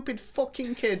stupid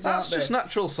fucking kids, That's aren't just they?"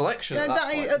 natural selection. Yeah,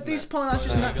 at this point, that's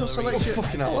just natural selection.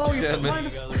 fucking hell, Oh, that you scared me. kind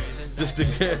of- Just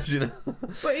in case, you know.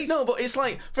 But it's, No, but it's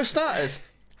like, for starters,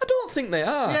 I don't think they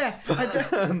are. yeah.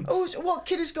 Oh, so what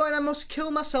kid is going? I must kill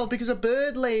myself because a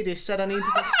bird lady said I needed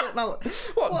to slit my.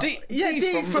 What? D Yeah,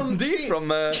 D from Adventure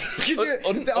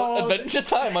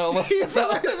Time. I almost said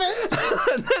that.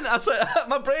 And then I said,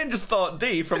 my brain just thought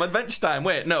D from Adventure Time.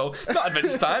 Wait, no, not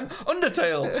Adventure Time.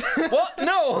 Undertale. What?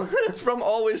 No, from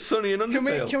Always Sunny in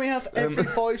Undertale. Can we have every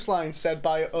voice line said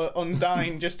by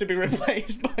Undyne just to be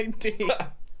replaced by D?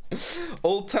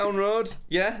 Old Town Road.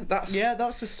 Yeah, that's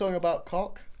That's the song about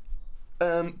cock.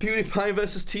 PewDiePie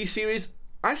versus T-Series.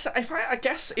 I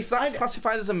guess if that's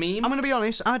classified as a meme. I'm gonna be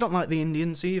honest. I don't like the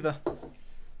Indians either.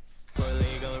 For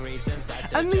legal reasons,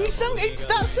 that's And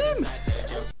that's him.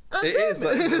 It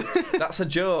is. That's a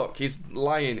joke. He's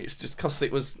lying. It's just because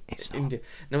it was India.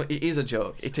 No, it is a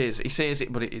joke. It is. He says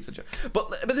it, but it is a joke. But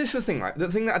this is the thing, right?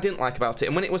 The thing that I didn't like about it,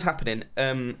 and when it was happening,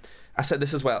 I said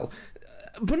this as well.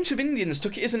 A bunch of Indians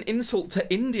took it as an insult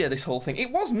to India, this whole thing.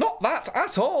 It was not that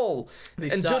at all. They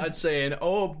And started saying,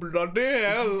 "Oh bloody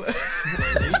hell!"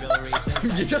 legal reasons.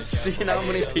 You're just seeing how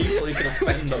many people you can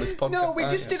offend on this podcast. No, we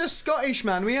aren't just you? did a Scottish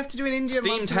man. We have to do an Indian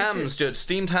man. Steamed to make hams, it- Judd.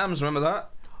 Steamed hams, remember that?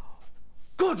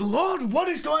 Good lord, what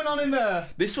is going on in there?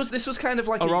 This was kind of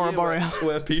like Aurora a year where, Boreal.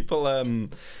 where people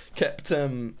kept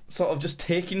sort of just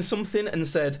taking something and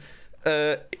said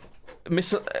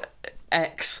miss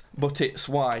X but it's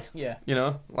Y. Yeah. You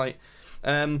know, like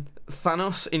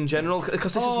Thanos in general,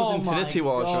 because this Oh was Infinity my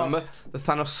Wars. God. Remember the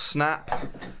Thanos snap?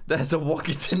 There's a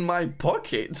wocket in my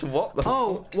pocket. What the?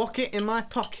 Oh, walk it in my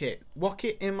pocket. Walk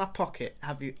it in my pocket.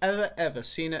 Have you ever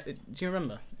seen it? Do you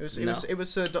remember? It was No.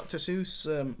 Dr.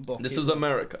 Seuss book. This is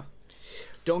America.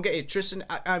 Don't get it, Tristan.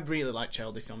 I really like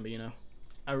Childish Gambino.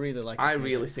 I really like. His I music.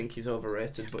 really think he's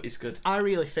overrated, but he's good. I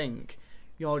really think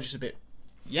you're just a bit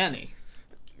Yanni.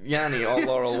 Yanni or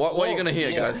Laurel, what are you gonna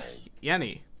hear, guys?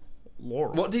 Yanni.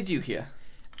 Laurel. What did you hear?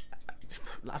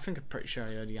 I think I'm pretty sure I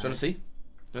heard Yanni. Do you want to see? Do you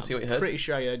want to see what you heard? Pretty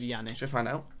sure I heard Yanni. Should I find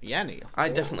out? Yanni. I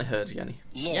definitely heard Yanni.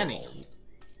 Yanni.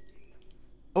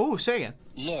 Oh, say again.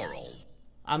 Laurel.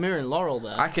 I'm hearing Laurel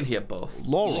there. I can hear both.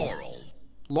 Laurel. Laurel.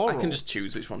 Laurel. I can just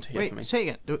choose which one to hear for me. Wait. Say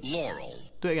again. Do Laurel.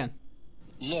 it again.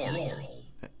 Laurel.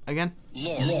 Again.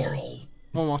 Laurel.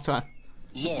 One more time.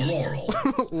 Laurel.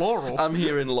 Laurel. I'm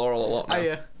hearing Laurel a lot now.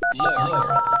 Laurel.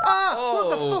 Ah! What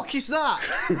the Oh. fuck is that?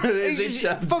 Crazy It's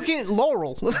Chap. fucking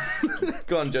Laurel.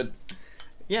 Go on, Judd.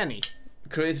 Yanni.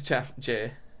 Crazy Chap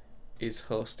J is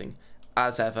hosting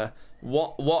as ever.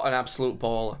 What an absolute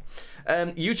baller.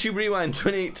 YouTube Rewind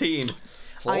 2018.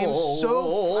 I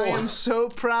am so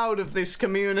proud of this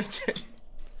community.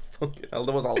 Fucking hell,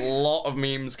 there was a lot of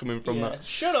memes coming from that.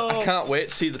 Shut up. I can't wait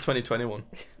to see the 2021.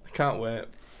 I can't wait.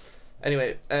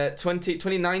 Anyway,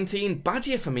 2019, bad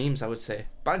year for memes, I would say.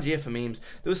 Bad year for memes.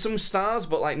 There was some stars,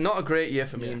 but like not a great year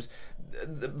for memes.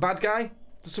 The bad guy,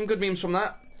 there's some good memes from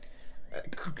that.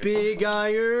 Big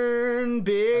iron,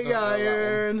 big I don't know that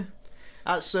iron.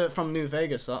 That's from New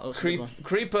Vegas. That was a good one.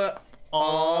 Creeper.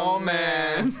 Oh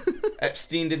man.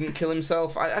 Epstein didn't kill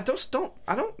himself. I don't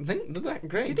think they're that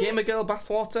great. Gamer Girl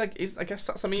bathwater is, I guess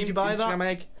that's a meme. Did you buy that? Instagram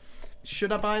egg.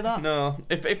 Should I buy that? No.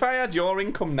 If I had your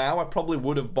income now, I probably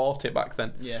would have bought it back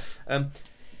then. Yeah. Um,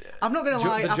 I'm not gonna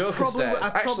lie. the I Joker probably, stairs. I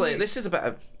probably. Actually, this is a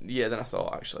better year than I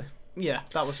thought. Actually, Yeah,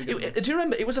 that was a good one. do you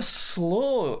remember? It was a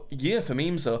slow year for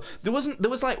memes. Though there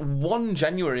was like one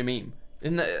January meme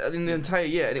in the entire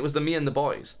year, and it was the Me and the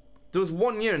Boys. There was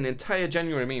 1 year in the entire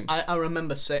January meme. I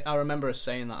remember us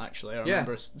saying that actually. I Yeah.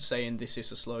 remember us saying this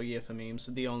is a slow year for memes.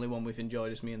 The only one we've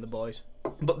enjoyed is Me and the Boys.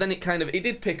 But then it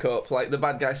did pick up, like the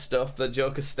bad guy stuff, the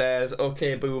Joker stairs,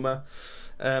 OK Boomer,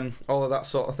 all of that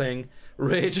sort of thing.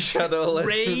 Raid Shadow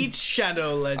Legends. Raid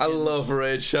Shadow Legends. I love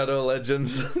Raid Shadow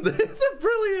Legends. They're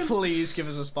brilliant. Please give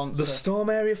us a sponsor. The Storm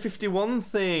Area 51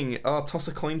 thing. Oh, toss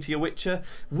a coin to your Witcher.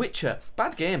 Witcher,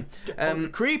 bad game.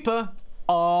 Creeper.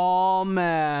 Oh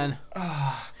man.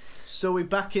 So we're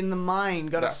back in the mine.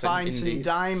 Gotta That's find some indeed.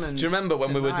 diamonds. Do you remember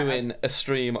when we were tonight? doing a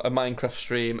stream, a Minecraft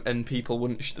stream, and people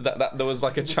wouldn't that there was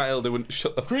like a child who wouldn't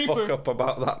shut the Creeper. fuck up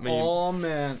about that meme. Oh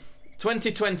man.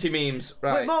 2020 memes,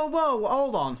 right? Wait, whoa,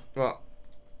 hold on. What?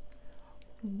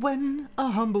 When a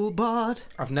humble bard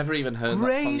I've never even heard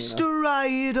raced that to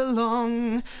ride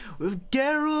along with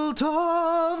Geralt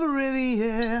of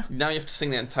Rivia, song. Now you have to sing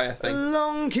the entire thing.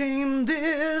 along came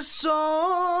this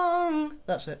song.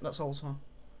 That's it. That's all the song.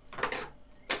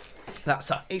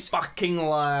 That's a fucking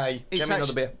lie. Get It's me another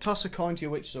actually, beer. toss a coin to your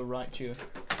witches will write to you.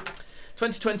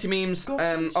 2020 memes.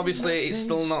 Obviously, it's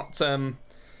still not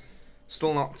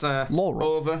Laurel.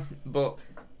 over, but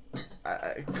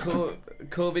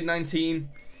COVID-19.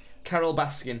 Carol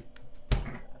Baskin.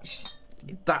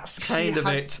 That's kind of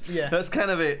it. Yeah. That's kind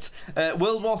of it.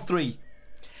 World War III.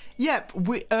 Yep,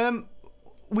 we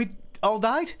all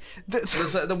died.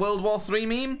 Was that the World War III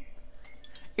meme?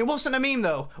 It wasn't a meme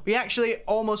though. We actually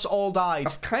almost all died.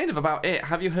 That's kind of about it.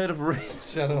 Have you heard of Raid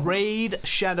Shadow? Raid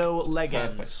Shadow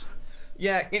Legends.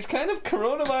 Yeah, it's kind of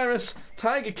coronavirus,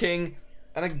 Tiger King,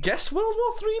 and I guess World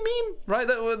War III meme, right?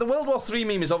 The World War III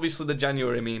meme is obviously the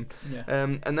January meme. Yeah.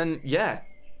 And then,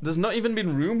 there's not even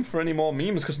been room for any more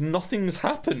memes because nothing's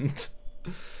happened.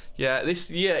 Yeah, this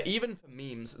year, even for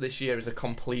memes, this year is a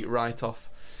complete write-off.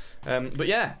 But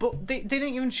yeah. But they didn't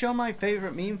even show my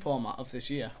favourite meme format of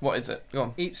this year. What is it? Go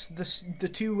on. It's the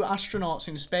two astronauts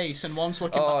in space, and one's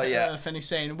looking Oh, back at yeah. Earth, and he's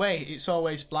saying, "Wait, it's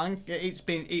always blank. It's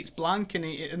blank," and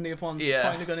the other one's Yeah.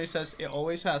 pointing a gun and he says, "It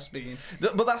always has been."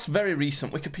 But that's very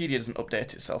recent. Wikipedia doesn't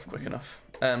update itself quick enough.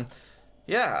 I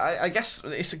guess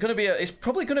it's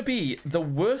probably gonna be the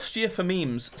worst year for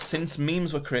memes since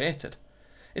memes were created.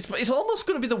 It's almost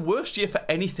gonna be the worst year for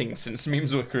anything since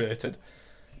memes were created.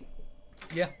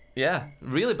 Yeah. Yeah,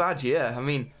 really bad year. I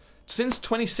mean, since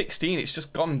 2016, it's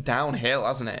just gone downhill,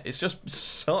 hasn't it? It's just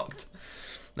sucked.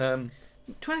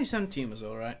 2017 was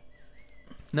alright.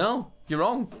 No, you're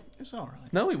wrong. It was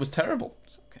alright. No, it was terrible.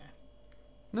 It's okay.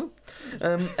 No.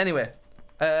 Anyway,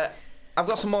 I've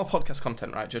got some more podcast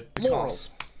content, right, Judd? Because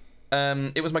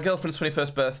it was my girlfriend's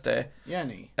 21st birthday, Yeah,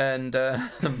 nee. and and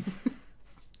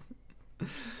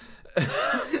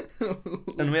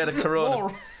we had a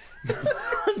corona.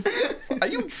 Are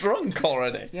you drunk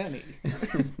already? Yeah, nee.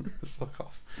 Fuck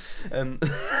off.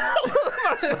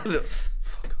 Fuck off.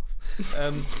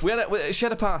 She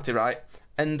had a party, right?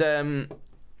 And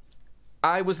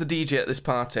I was the DJ at this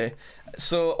party.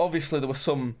 So obviously there were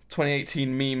some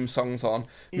 2018 meme songs on.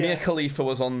 Yeah. Mia Khalifa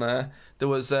was on there. There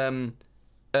was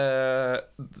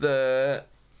the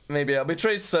Maybe I'll be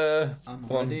Tracer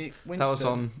one. Ready, That was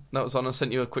on. I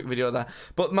sent you a quick video of that.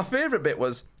 But my favourite bit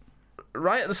was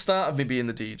right at the start of me being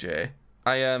the DJ.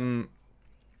 I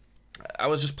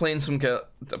was just playing some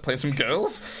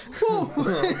girls.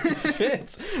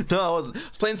 Shit. No, I wasn't. I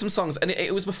was playing some songs, and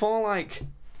it was before like.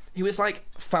 He was like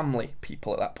family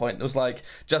people at that point. It was like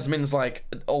Jasmine's like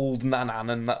old nanan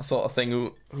and that sort of thing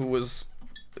who was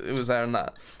there and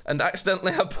that. And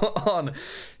accidentally I put on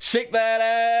 "Shake That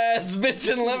Ass,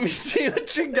 Bitch, and Let Me See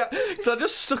What You Got." So I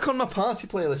just stuck on my party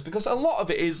playlist because a lot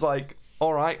of it is like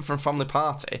alright for a family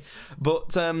party,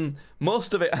 but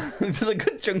most of it, there's a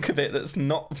good chunk of it that's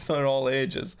not for all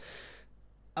ages.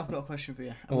 I've got a question for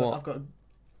you. What?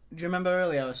 Do you remember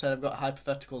earlier I said I've got a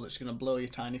hypothetical that's going to blow your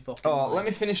tiny fucking Oh, mind? let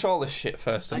me finish all this shit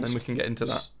first, and then we can get into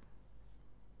that. S-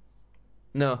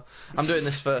 No, I'm doing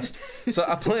this first. So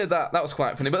I played that. That was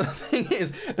quite funny. But the thing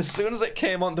is, as soon as it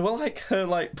came on, they were like her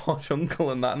like posh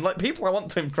uncle and that, and like people I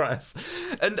want to impress.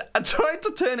 And I tried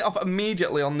to turn it off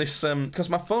immediately on this because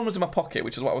my phone was in my pocket,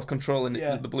 which is what I was controlling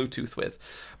the Bluetooth with.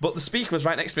 But the speaker was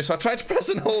right next to me, so I tried to press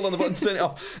and hold on the button to turn it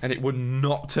off, and it would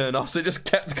not turn off. So it just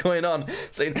kept going on,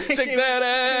 saying "Shake that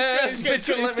ass, bitch."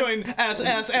 It's going ass.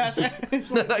 And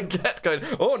then I kept going,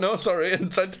 "Oh no, sorry," and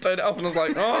tried to turn it off, and I was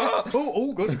like, "Oh."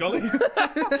 Oh, good golly.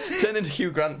 Turned into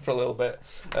Hugh Grant for a little bit.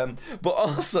 But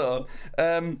also,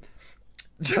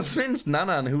 Jasmine's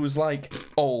nanan, who was like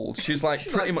old, she's like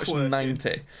pretty like much twerking.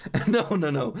 90.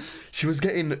 No. She was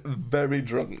getting very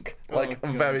drunk. Like,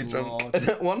 Oh, very good drunk. Lord. And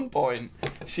at one point,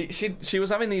 she was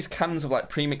having these cans of like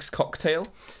premixed cocktail.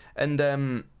 And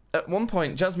at one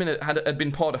point, Jasmine had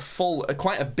been poured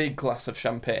quite a big glass of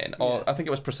champagne, or I think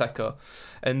it was Prosecco.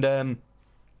 And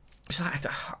she's like,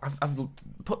 I've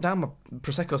put down my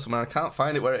Prosecco somewhere, I can't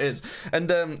find it where it is. And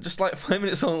just like 5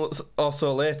 minutes or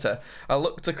so later, I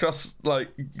looked across like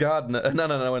Gardner, and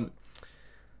I went,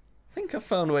 I think I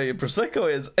found where your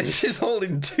Prosecco is. And she's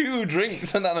holding 2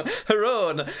 drinks, and her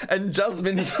own, and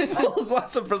Jasmine's full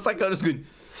glass of Prosecco, just going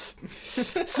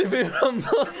sipping on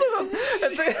both of them.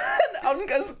 And then,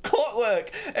 as clockwork,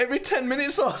 work, every 10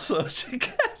 minutes or so, she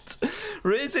kept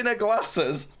raising her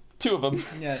glasses, 2 of them,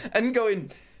 Yeah. and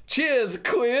going, "Cheers,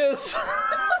 queers."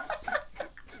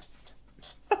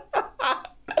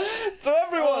 To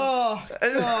everyone. Oh,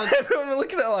 And God. everyone were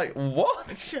looking at her like,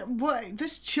 what? What?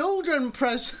 This children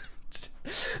present.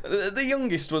 The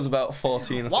youngest was about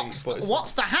 14, I think. but it's-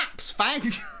 What's the haps,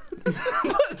 fag?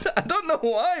 But I don't know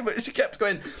why, but she kept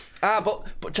going,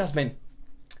 but Jasmine,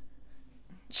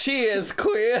 cheers,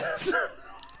 queers.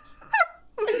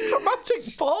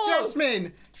 Dramatic pause.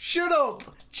 Jasmine, shut up.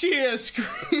 Cheers.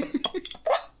 Which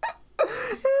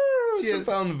I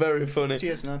found very funny.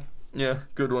 Cheers, Nan. Yeah,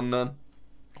 good one, Nan.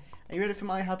 Are you ready for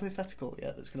my hypothetical?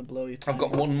 Yeah, that's going to blow your time. I've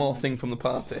got one more thing from the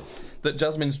party that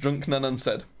Jasmine's drunk Nanan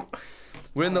said.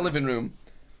 We're in the living room.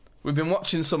 We've been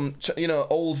watching some,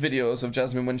 old videos of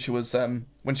Jasmine when she was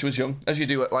young, as you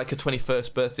do at like a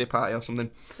 21st birthday party or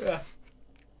something. Yeah.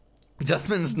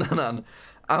 Jasmine's Nanan,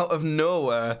 out of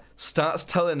nowhere, starts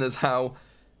telling us how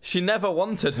she never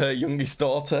wanted her youngest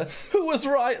daughter, who was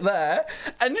right there,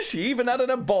 and she even had an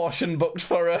abortion booked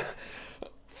for her.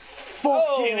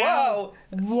 Fucking hell.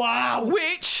 Wow.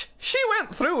 Which she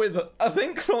went through with, I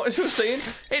think, from what she was saying.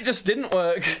 It just didn't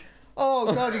work.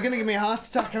 Oh, God, you're going to give me a heart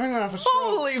attack. I'm going to have a stroke.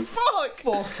 Holy fuck!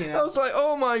 Fucking I hell. was like,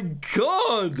 oh my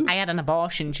god! I had an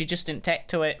abortion. She just didn't take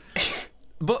to it.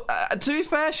 But to be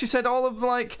fair, she said all of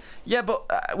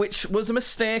which was a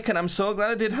mistake, and I'm so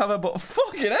glad I did have her, but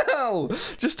fucking hell!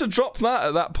 Just to drop that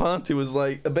at that party was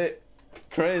like a bit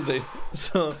crazy.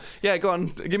 So, yeah, go on,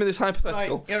 give me this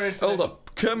hypothetical. Right, get ready for Hold this. up.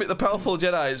 Kermit the Powerful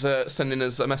Jedi is sending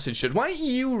us a message. Why don't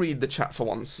you read the chat for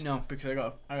once? No, because I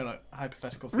got a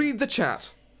hypothetical. Read the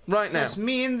chat. Right now. Says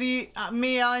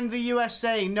I'm the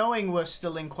USA, knowing we're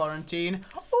still in quarantine.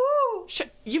 Ooh,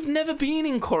 you've never been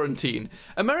in quarantine.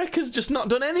 America's just not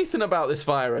done anything about this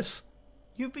virus.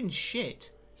 You've been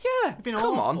shit. Yeah, You've been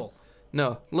come awful. on.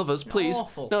 No, lovers, please.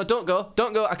 awful. No, don't go.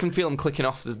 Don't go. I can feel them clicking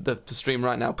off the stream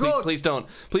right now. Please, Good. please don't.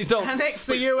 Please don't. Annex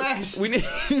the US. We need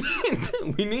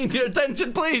we need your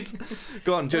attention, please.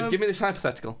 Go on, Judd, give me this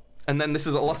hypothetical. And then this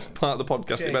is the last part of the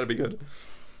podcast. Okay. It better be good.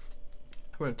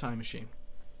 We're a time machine.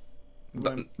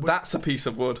 That's a piece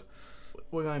of wood.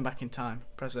 We're going back in time.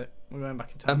 Press it. We're going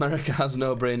back in time. America has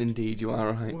no brain indeed, you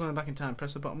are right. We're going back in time.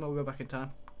 Press the button. We'll go back in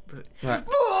time. Press it. Right.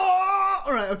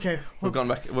 All right. Okay. We're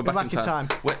back in time.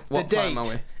 Wait, what the time date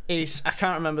are we? is, I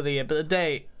can't remember the year, but the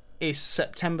date is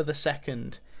September the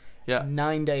 2nd. Yeah.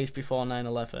 9 days before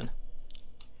 9/11.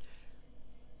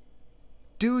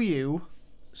 Do you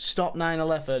stop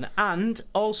 9/11? And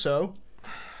also,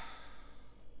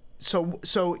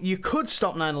 so you could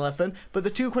stop 9/11, but the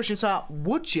two questions are: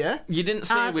 would you? You didn't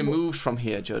say we moved from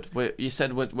here, Judd. You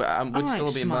said we'd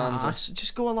still be in Barnsley.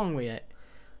 Just go along with it.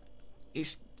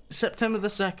 It's September the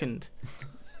 2nd.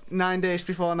 9 days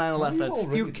before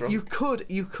 9/11.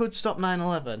 You could stop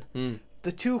 9/11.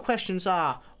 The two questions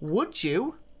are: would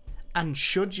you, and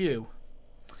should you?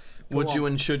 Would you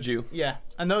and should you? Yeah,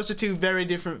 and those are two very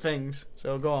different things.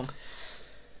 So go on.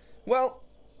 Well,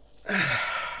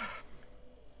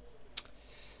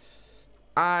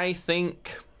 I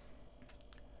think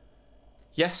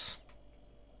yes,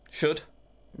 should.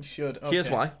 You should. Okay. Here's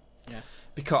why. Yeah.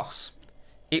 Because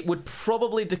it would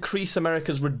probably decrease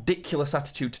America's ridiculous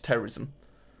attitude to terrorism.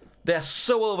 They're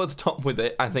so over the top with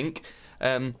it, I think,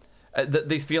 that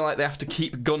they feel like they have to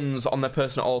keep guns on their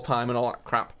person at all time and all that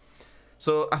crap.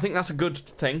 So I think that's a good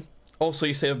thing. Also,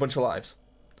 you save a bunch of lives.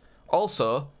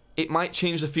 Also, it might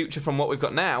change the future from what we've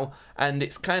got now, and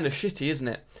it's kind of shitty, isn't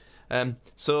it?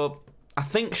 So I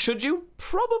think, should you?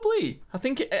 Probably. I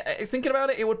think, thinking about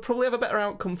it, it would probably have a better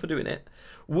outcome for doing it.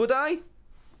 Would I?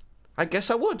 I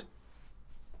guess I would.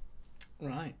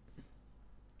 Right.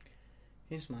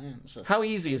 Here's my answer. How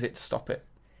easy is it to stop it?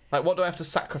 Like, what do I have to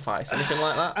sacrifice? Anything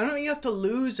like that? I don't think you have to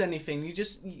lose anything. You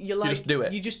just just do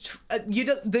it. You just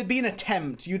there'd be an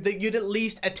attempt. You'd at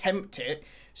least attempt it.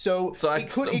 So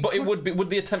would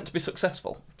the attempt be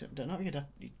successful? Don't know.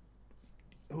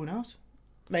 Who knows?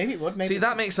 Maybe it would. Maybe. See,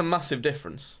 that makes a massive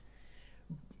difference.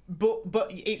 But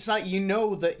it's like you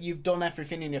know that you've done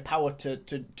everything in your power to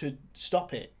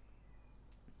stop it.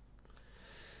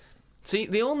 See,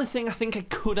 the only thing I think I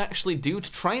could actually do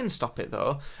to try and stop it,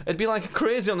 though, it'd be like a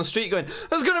crazy on the street going,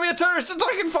 "There's going to be a terrorist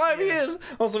attack in 5 years!"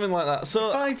 or something like that.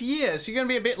 So 5 years? You're going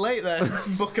to be a bit late there,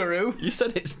 buckaroo. You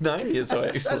said it's 9 years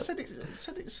away. I said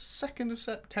it's 2nd of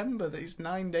September, that it's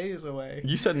 9 days away.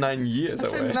 You said 9 years I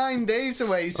away. said 9 days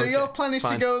away. So Okay, your plan is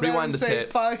fine. to go there Rewind and the say tape.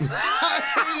 5 years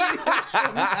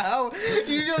from now.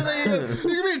 You go there, you're going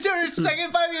to be a terrorist attack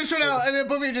in 5 years from now, and then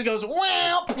Buffy just goes,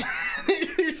 "Wow!"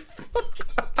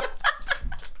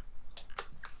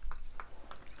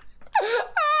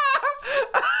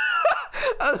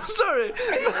 sorry.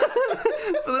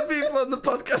 For the people on the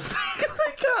podcast,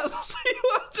 they can't see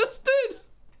what I just did.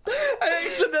 I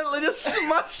accidentally just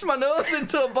smashed my nose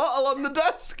into a bottle on the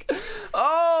desk.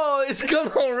 Oh, it's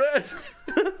gone all red.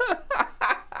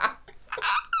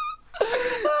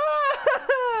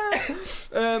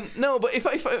 No, but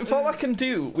if all I can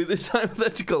do with this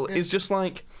hypothetical is just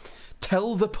like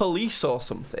tell the police or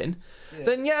something,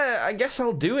 then yeah, I guess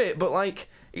I'll do it. But like,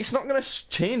 it's not going to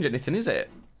change anything, is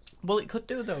it? Well, it could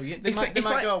do though. They might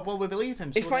go, well, we believe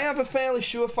him. So If I have a fairly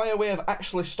surefire way of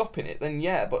actually stopping it, then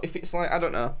yeah. But if it's like, I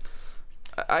don't know,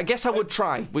 I guess I would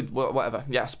try with whatever.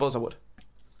 Yeah, I suppose I would.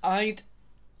 I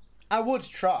would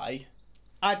try.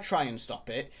 I'd try and stop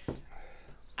it.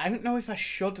 I don't know if I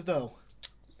should though.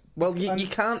 Well, you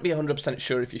can't be 100%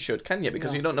 sure if you should, can you?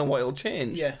 Because you don't know what it'll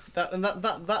change. Yeah,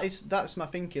 that's my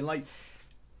thinking. Like,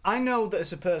 I know that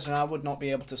as a person, I would not be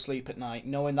able to sleep at night,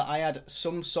 knowing that I had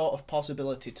some sort of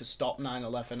possibility to stop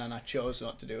 9/11, and I chose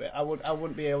not to do it. I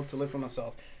wouldn't be able to live with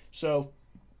myself. So,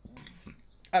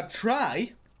 I'd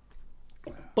try.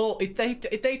 But if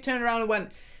they turn around and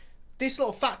went, this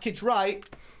little fat kid's right,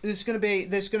 there's gonna be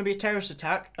a terrorist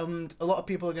attack, and a lot of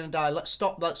people are gonna die. Let's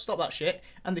stop that shit.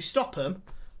 And they stop them.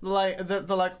 They're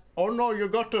like, oh no, you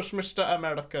got us, Mr.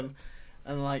 American.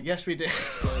 And like, yes, we did.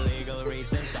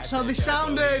 So they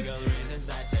sounded.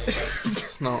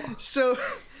 It's not. So,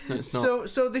 it's not.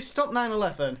 So they stopped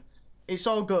 9/11. It's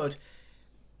all good.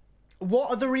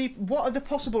 What are the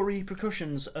possible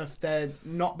repercussions of there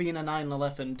not being a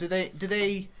 9/11? Do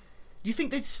you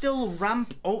think they'd still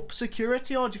ramp up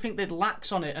security, or do you think they'd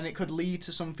lax on it and it could lead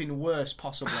to something worse,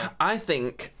 possibly? I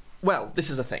think. Well, this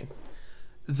is the thing.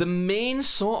 The main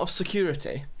sort of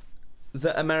security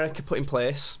that America put in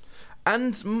place,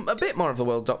 and a bit more of the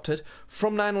world adopted,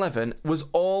 from 9/11 was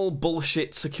all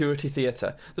bullshit security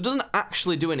theatre that doesn't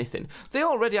actually do anything. They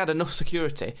already had enough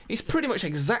security. It's pretty much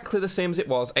exactly the same as it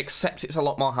was, except it's a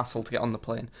lot more hassle to get on the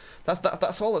plane.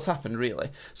 That's all that's happened, really.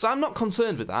 So I'm not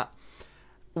concerned with that.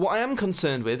 What I am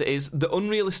concerned with is the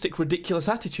unrealistic, ridiculous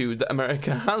attitude that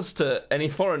America has to any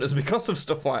foreigners because of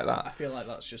stuff like that. I feel like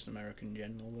that's just American in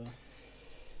general, though.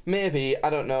 Maybe,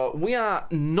 I don't know. We are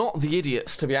not the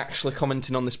idiots to be actually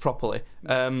commenting on this properly.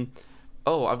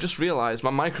 I've just realised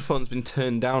my microphone's been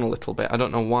turned down a little bit. I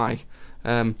don't know why.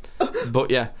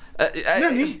 But yeah.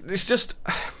 It's just...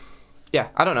 Yeah,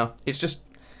 I don't know. It's just...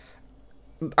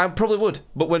 I probably would,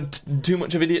 but we're too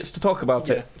much of idiots to talk about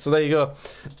it. So there you go.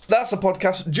 That's a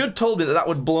podcast. Judd told me that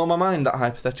would blow my mind, that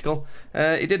hypothetical.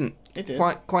 It didn't. It did.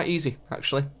 Quite easy,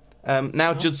 actually.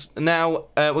 Now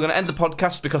we're going to end the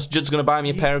podcast because Judd's going to buy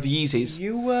me a pair of Yeezys.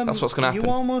 That's what's going to happen.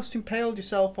 You almost impaled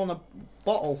yourself on a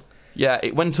bottle. Yeah,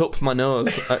 it went up my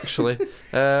nose, actually.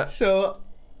 So,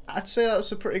 I'd say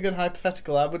that's a pretty good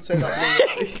hypothetical. I would say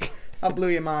that blew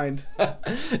your mind.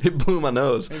 It blew my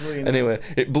nose. Anyway,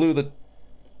 it blew the...